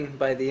standing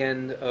by the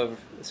end of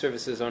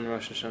services on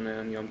Rosh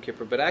Hashanah and Yom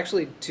Kippur, but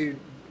actually to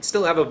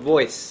still have a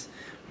voice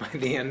by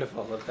the end of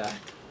all of that?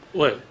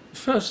 Well,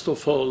 first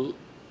of all,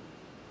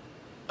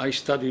 I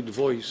studied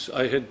voice.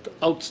 I had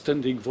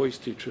outstanding voice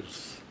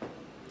teachers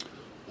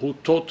who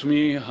taught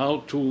me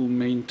how to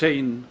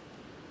maintain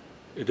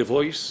the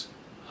voice,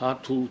 how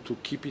to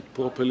keep it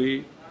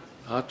properly,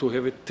 how to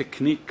have a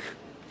technique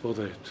for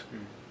that.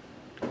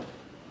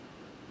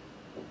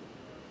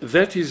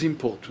 That is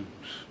important.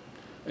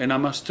 And I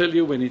must tell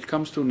you, when it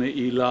comes to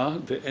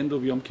Ne'ilah, the end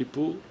of Yom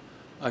Kippur,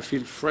 I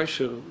feel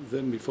fresher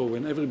than before.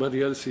 When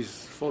everybody else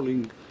is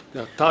falling,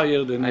 they're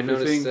tired and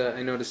everything.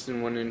 I noticed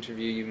in one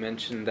interview you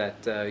mentioned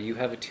that you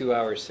have a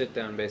 2-hour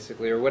sit-down,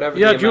 basically, or whatever.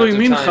 Yeah, the during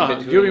amount of time Mincha.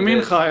 between During it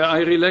is. Mincha, I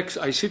relax.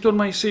 I sit on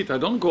my seat. I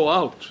don't go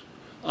out.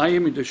 I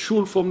am in the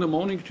shul from the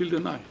morning till the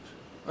night.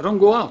 I don't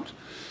go out.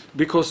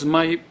 Because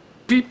my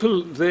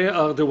people, they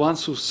are the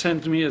ones who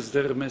send me as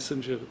their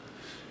messenger.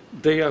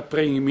 They are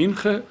praying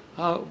Mincha.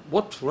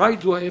 What right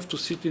do I have to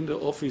sit in the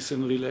office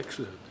and relax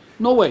there?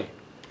 No way.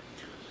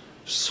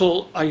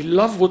 So I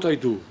love what I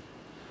do.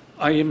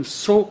 I am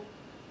so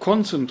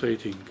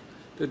concentrating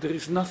that there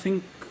is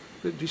nothing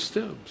that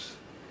disturbs.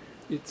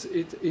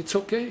 It's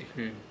okay.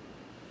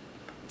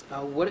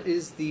 What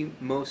is the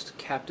most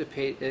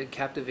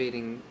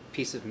captivating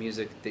piece of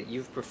music that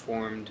you've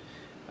performed,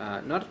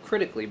 not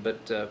critically,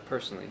 but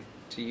personally,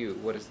 to you?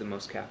 What is the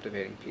most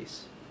captivating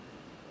piece?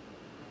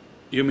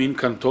 You mean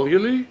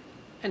cantorially?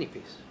 Any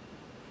piece.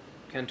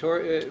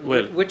 Cantor,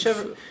 well,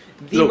 whichever,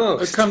 the look,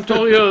 most.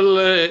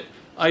 Cantorial,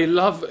 I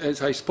love,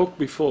 as I spoke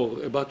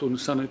before, about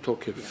Unsane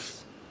Tokef.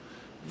 Yes.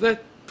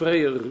 That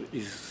prayer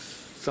is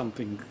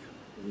something,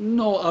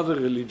 no other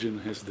religion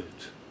has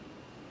that.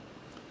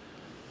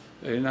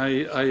 And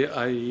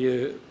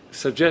I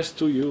suggest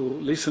to your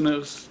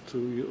listeners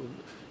to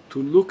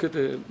look at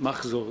the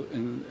Machzor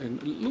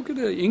and look at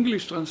the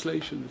English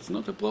translation. It's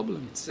not a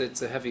problem.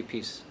 It's a heavy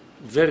piece.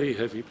 Very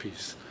heavy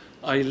piece.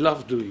 I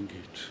love doing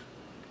it.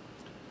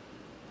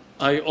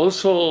 I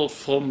also,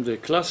 from the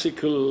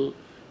classical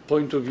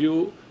point of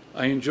view,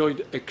 I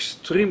enjoyed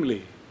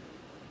extremely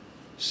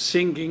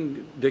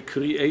singing the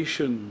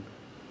Creation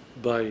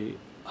by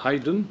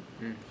Haydn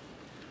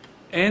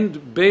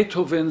and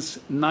Beethoven's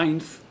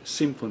Ninth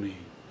Symphony,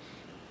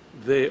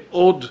 the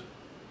Ode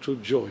to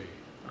Joy.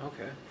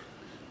 Okay.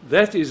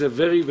 That is a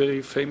very,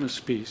 very famous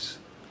piece.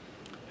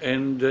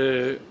 And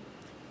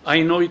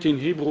I know it in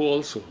Hebrew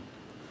also,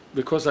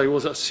 because I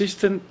was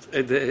assistant,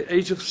 at the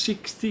age of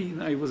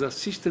 16, I was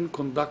assistant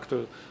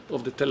conductor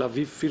of the Tel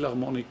Aviv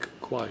Philharmonic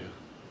Choir.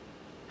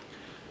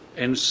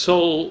 And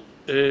so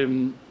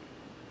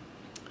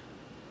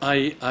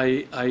I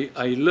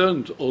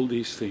learned all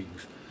these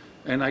things.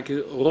 And I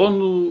could,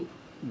 Ronu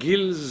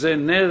Gil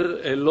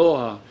Zener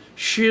Eloha,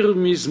 Shir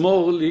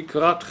Mizmor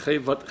Likrat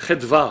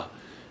Chedva,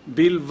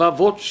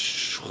 Bilvavot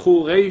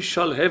Shchurei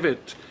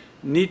Shalhevet,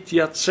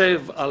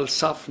 Nityatsev Al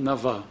Saf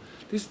Nava.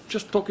 This is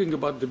just talking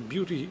about the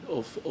beauty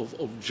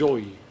of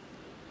joy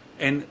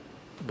and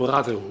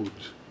brotherhood.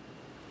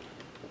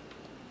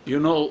 You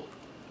know,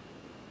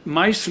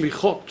 my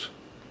slichot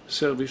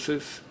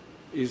services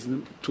is,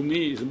 to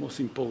me, is the most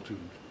important.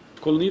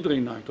 Kol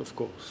Nidrei night, of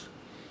course.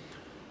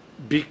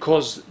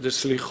 Because the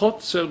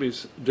slichot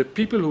service, the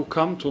people who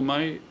come to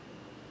my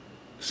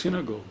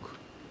synagogue,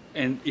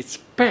 and it's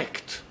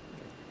packed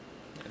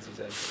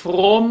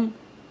from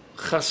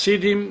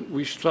Hasidim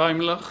with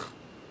Streimlach,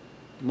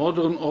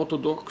 modern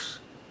Orthodox,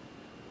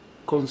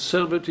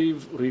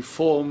 conservative,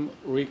 Reform,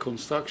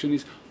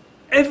 Reconstructionist.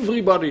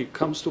 Everybody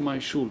comes to my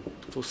shul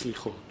for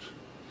slichot.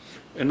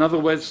 In other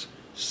words,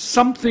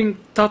 something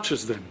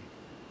touches them.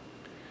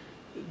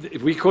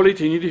 We call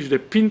it in Yiddish the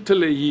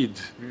Pintele Yid,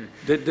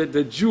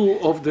 the Jew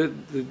of the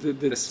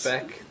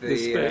speck. The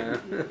speck.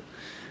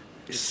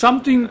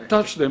 Something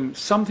touched them,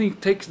 something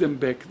takes them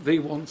back, they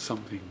want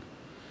something.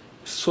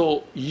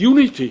 So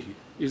unity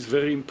is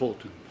very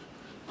important.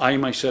 I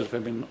myself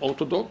am an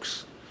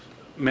Orthodox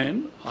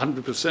man,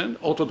 100%,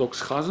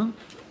 Orthodox chazan,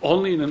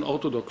 only in an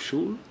Orthodox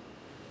shul.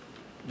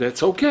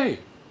 That's okay.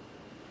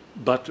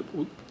 But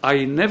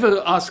I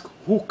never ask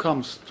who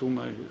comes to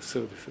my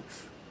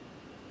services.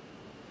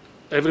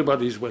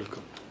 Everybody is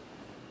welcome.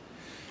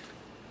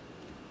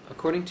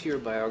 According to your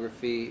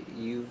biography,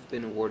 you've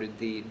been awarded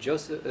the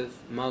Joseph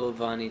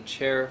Malovany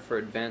Chair for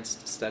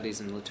Advanced Studies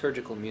in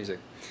Liturgical Music.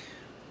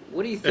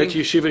 What do you think? At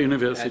Yeshiva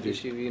University. At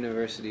Yeshiva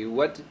University.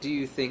 What do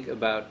you think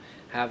about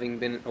having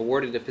been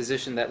awarded a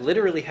position that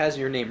literally has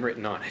your name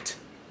written on it?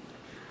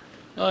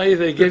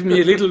 They gave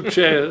me a little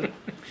chair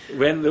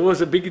when there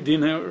was a big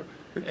dinner,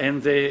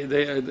 and they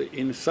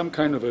in some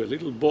kind of a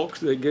little box,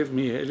 they gave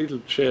me a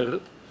little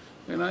chair,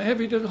 and I have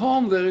it at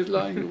home. There is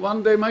like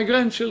one day my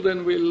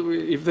grandchildren will,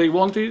 if they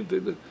want it.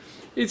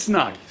 It's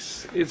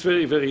nice. It's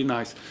very, very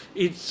nice.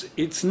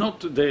 It's not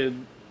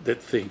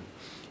that thing.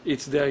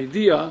 It's the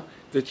idea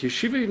that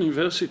Yeshiva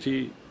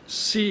University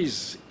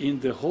sees in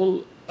the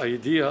whole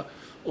idea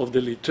of the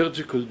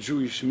liturgical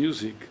Jewish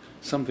music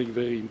something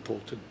very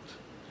important.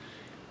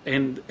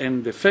 And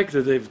the fact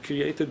that they've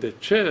created that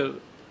chair,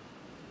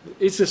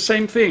 it's the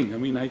same thing. I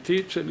mean, I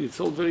teach and it's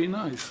all very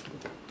nice.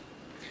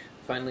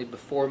 Finally,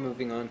 before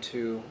moving on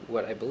to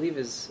what I believe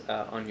is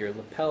on your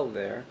lapel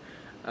there,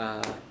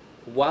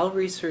 while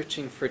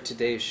researching for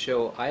today's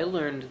show, I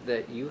learned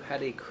that you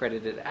had a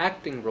credited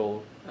acting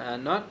role,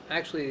 not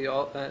actually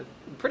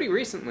pretty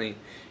recently,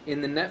 in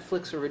the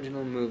Netflix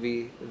original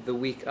movie The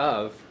Week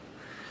Of,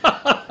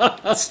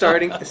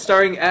 starring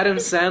Adam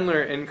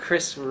Sandler and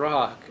Chris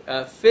Rock.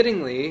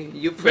 Fittingly,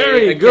 you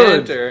play a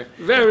cantor.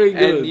 Very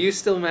good. And you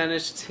still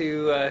managed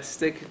to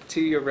stick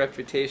to your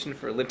reputation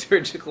for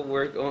liturgical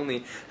work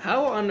only.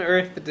 How on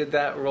earth did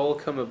that role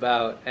come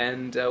about,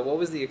 and what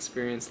was the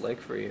experience like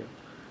for you?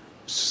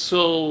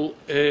 So,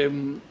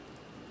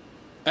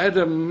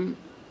 Adam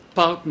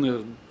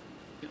partnered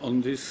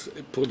on this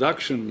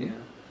production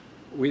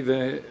with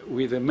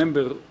a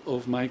member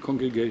of my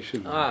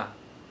congregation.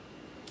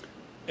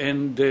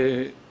 And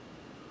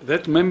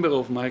that member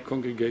of my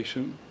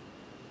congregation,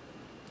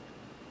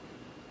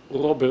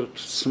 Robert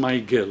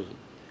Smigel,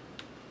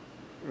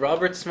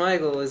 Robert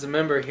Smigel is a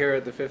member here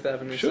at the Fifth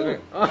Avenue Sure,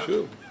 Synagogue. Oh.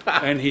 sure.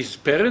 And his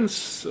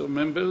parents are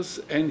members,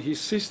 and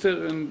his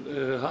sister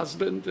and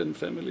husband and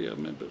family are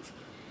members.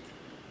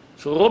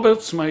 So Robert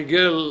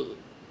Smigel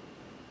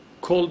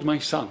called my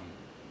son,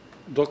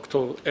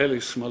 Dr.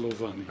 Alex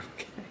Malovany.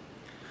 Okay.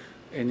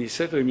 And he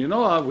said to him, you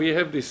know, we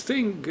have this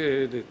thing,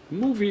 that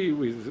movie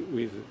with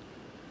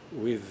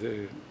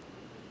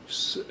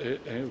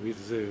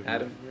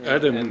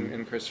Adam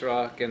and Chris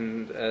Rock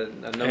and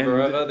a number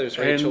of others.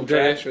 Rachel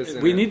Dratch was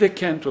in we it. need a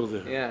cantor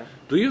there. Yeah.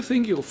 Do you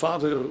think your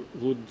father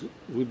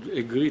would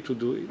agree to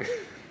do it?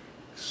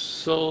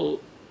 So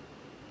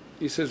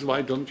he says,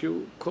 why don't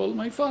you call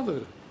my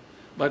father?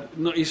 But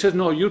no, he says,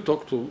 no, you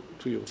talk to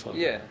your father.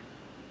 Yeah.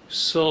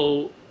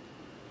 So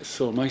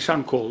my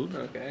son called,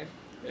 Okay.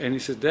 and he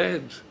said,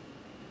 Dad,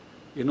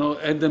 you know,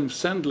 Adam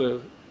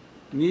Sandler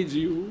needs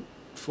you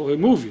for a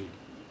movie.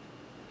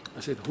 I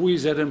said, who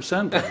is Adam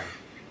Sandler?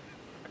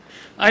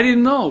 I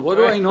didn't know. What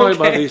do I know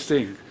about this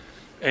thing?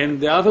 And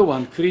the other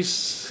one,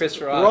 Chris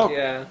Rock,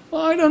 yeah.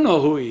 Well, I don't know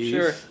who he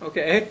is. Sure,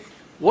 okay.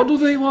 What do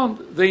they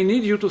want? They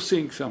need you to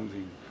sing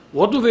something.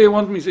 What do they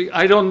want me to sing?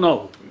 I don't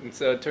know. And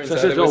so it turns So I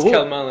out said, it was "Oh, who?"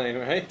 Kel Mullen,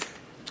 right?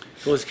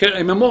 So it's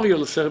a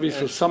memorial service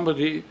Yeah. for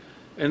somebody,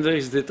 and there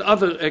is that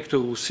other actor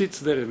who sits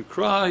there and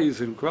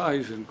cries and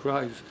cries and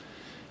cries.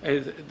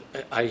 And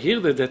I hear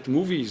that that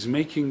movie is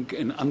making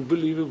an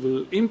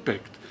unbelievable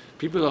impact.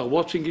 People are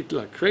watching it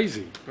like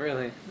crazy.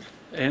 Really?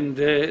 And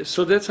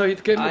so that's how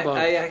it came about.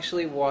 I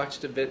actually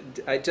watched a bit.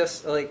 I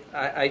just,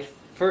 I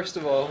first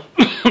of all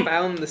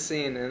found the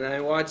scene, and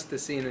I watched the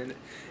scene, and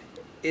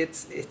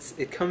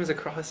it comes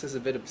across as a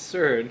bit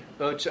absurd,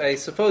 which I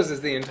suppose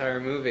is the entire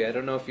movie. I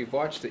don't know if you've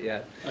watched it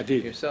yet. I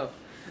did. Yourself.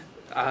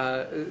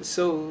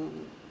 So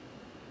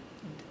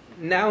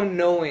now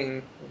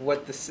knowing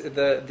what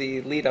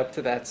the lead up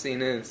to that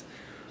scene is,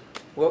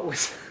 what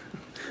was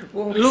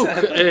Look,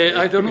 that?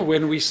 I don't know,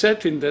 when we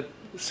sat in that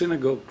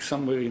synagogue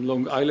somewhere in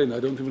Long Island, I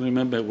don't even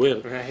remember where,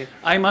 Right.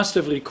 I must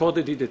have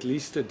recorded it at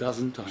least a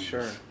dozen times.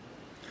 Sure.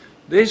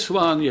 This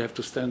one, you have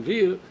to stand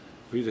here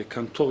with the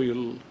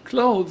cantorial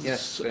clothes.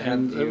 Yes, they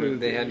and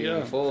had you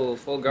in full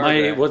garb. My,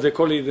 there. what they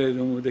call it,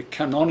 the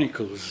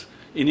canonicals.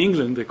 In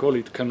England, they call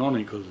it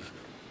canonicals.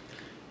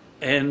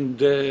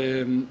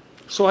 And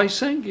so I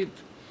sang it,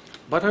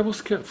 but I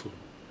was careful.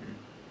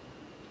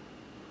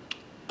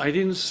 I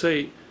didn't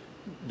say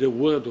the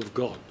word of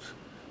God.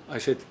 I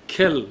said,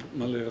 Kel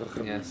Malay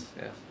Rachamim. Yes,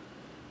 yes.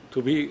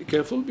 To be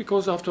careful,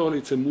 because after all,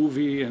 it's a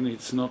movie and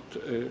it's not...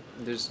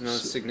 There's no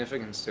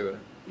significance to it.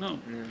 no.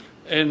 Yeah.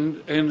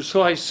 And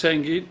so I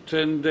sang it,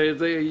 and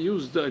they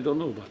used, I don't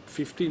know, about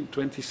 15,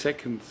 20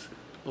 seconds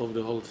of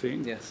the whole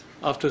thing. Yes.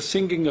 After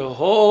singing a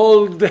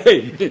whole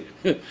day.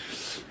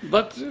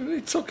 But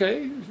it's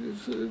okay.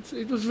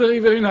 It was very,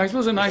 very nice. It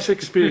was a nice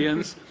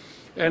experience.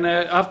 And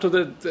after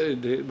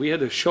that, we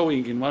had a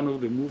showing in one of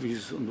the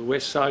movies on the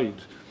West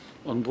Side,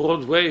 on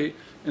Broadway,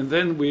 and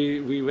then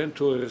we went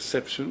to a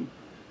reception,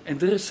 and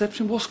the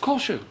reception was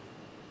kosher.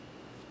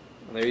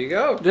 Well, there you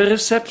go. The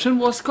reception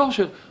was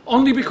kosher,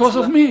 only because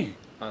of me.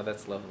 Oh,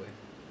 that's lovely.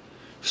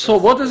 So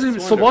what does it?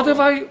 That's So what have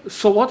wonderful. I?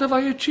 So what have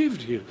I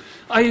achieved here?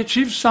 I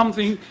achieved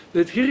something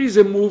that here is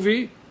a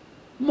movie.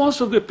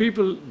 Most of the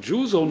people,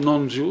 Jews or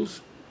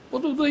non-Jews,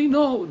 what do they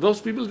know? Those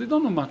people, they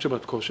don't know much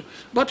about kosher,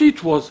 but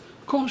it was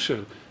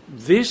kosher.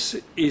 This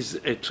is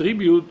a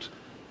tribute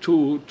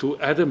to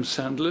Adam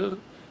Sandler,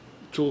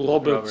 to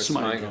Robert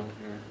Smigel. Yeah.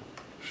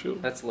 Sure.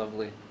 That's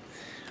lovely.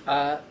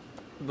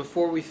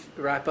 Before we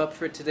wrap up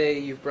for today,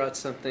 you've brought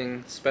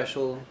something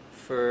special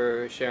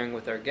for sharing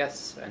with our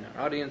guests and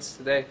our audience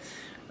today.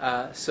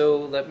 So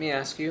let me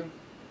ask you,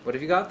 what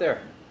have you got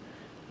there?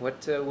 What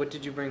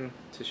did you bring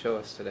to show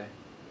us today?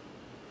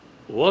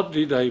 What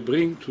did I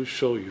bring to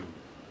show you?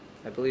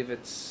 I believe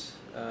it's...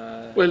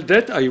 Well,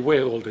 that I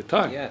wear all the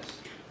time. yes.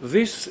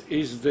 This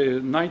is the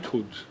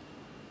knighthood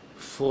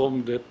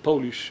from the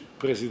Polish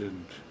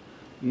president,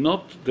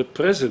 not the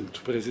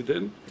present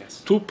president,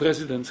 Yes. 2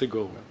 presidents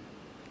ago,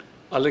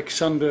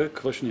 Aleksander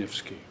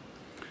Kwaśniewski.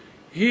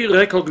 He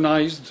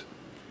recognized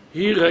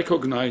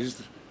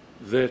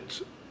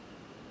that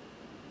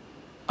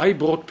I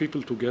brought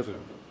people together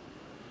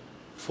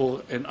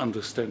for an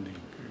understanding.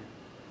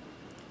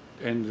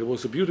 And there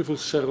was a beautiful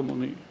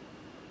ceremony.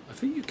 I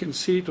think you can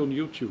see it on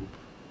YouTube.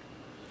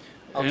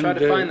 I'll try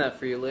to find that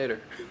for you later.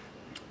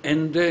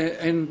 And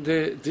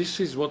this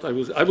is what I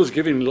was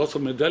given lots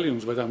of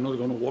medallions, but I'm not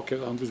going to walk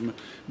around with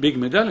big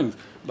medallions.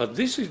 But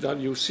this is that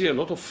you see a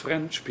lot of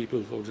French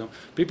people, for example,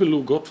 people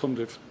who got from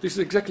this is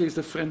exactly as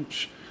the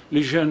French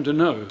Légion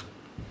d'honneur.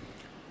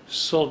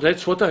 So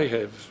that's what I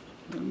have.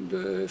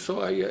 And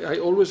so I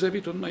always have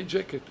it on my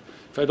jacket.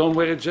 If I don't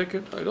wear a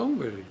jacket, I don't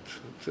wear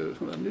it.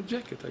 On the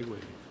jacket, I wear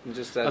it.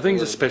 Just I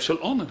think it's a special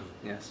honor.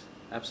 Yes,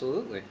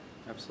 absolutely.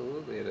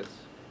 Absolutely it is.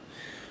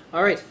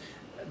 All right.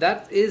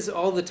 That is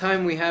all the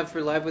time we have for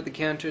Live with the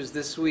Cantors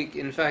this week.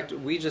 In fact,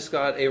 we just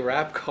got a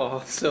wrap call,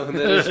 so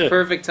that is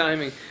perfect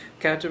timing.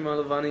 Cantor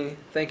Malovany,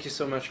 thank you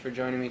so much for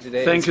joining me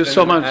today. Thank It's you been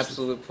so an much.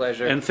 absolute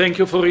pleasure. And thank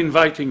you for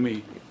inviting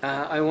me.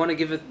 I want to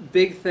give a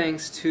big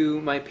thanks to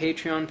my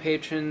Patreon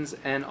patrons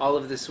and all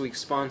of this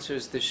week's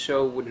sponsors. This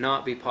show would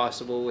not be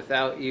possible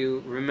without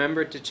you.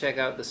 Remember to check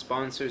out the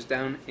sponsors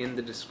down in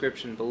the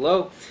description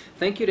below.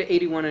 Thank you to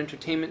 81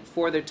 Entertainment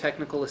for their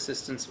technical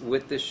assistance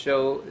with this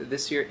show.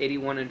 This year,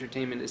 81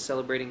 Entertainment is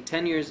celebrating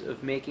 10 years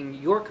of making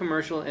your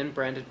commercial and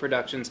branded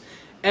productions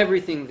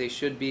everything they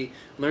should be.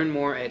 Learn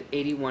more at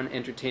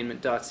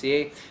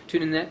 81entertainment.ca.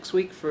 Tune in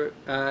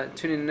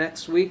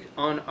next week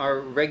on our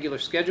regular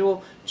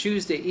schedule,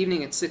 Tuesday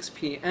evening at 6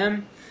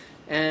 p.m.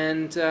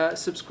 And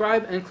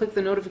subscribe and click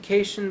the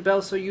notification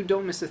bell so you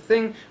don't miss a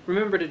thing.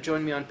 Remember to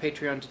join me on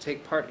Patreon to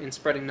take part in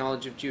spreading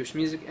knowledge of Jewish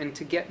music and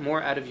to get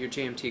more out of your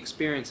JMT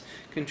experience.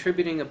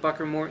 Contributing $1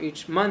 or more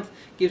each month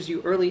gives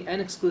you early and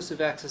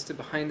exclusive access to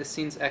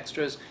behind-the-scenes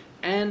extras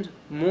and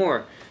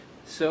more.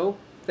 So,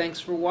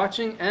 thanks for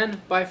watching,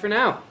 and bye for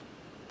now.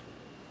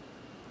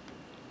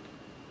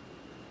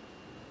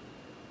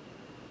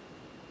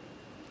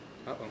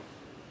 Uh-oh.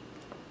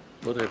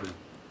 What happened?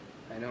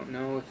 I don't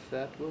know if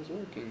that was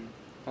working.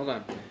 Hold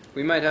on.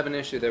 We might have an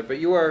issue there, but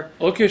you are...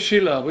 Okay,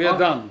 Sheila, we are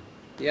done.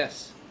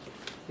 Yes.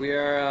 We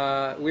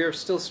are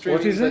still streaming.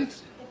 What is it? The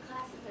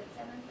class is at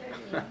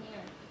 7:30 in here.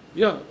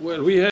 Yeah, well, we have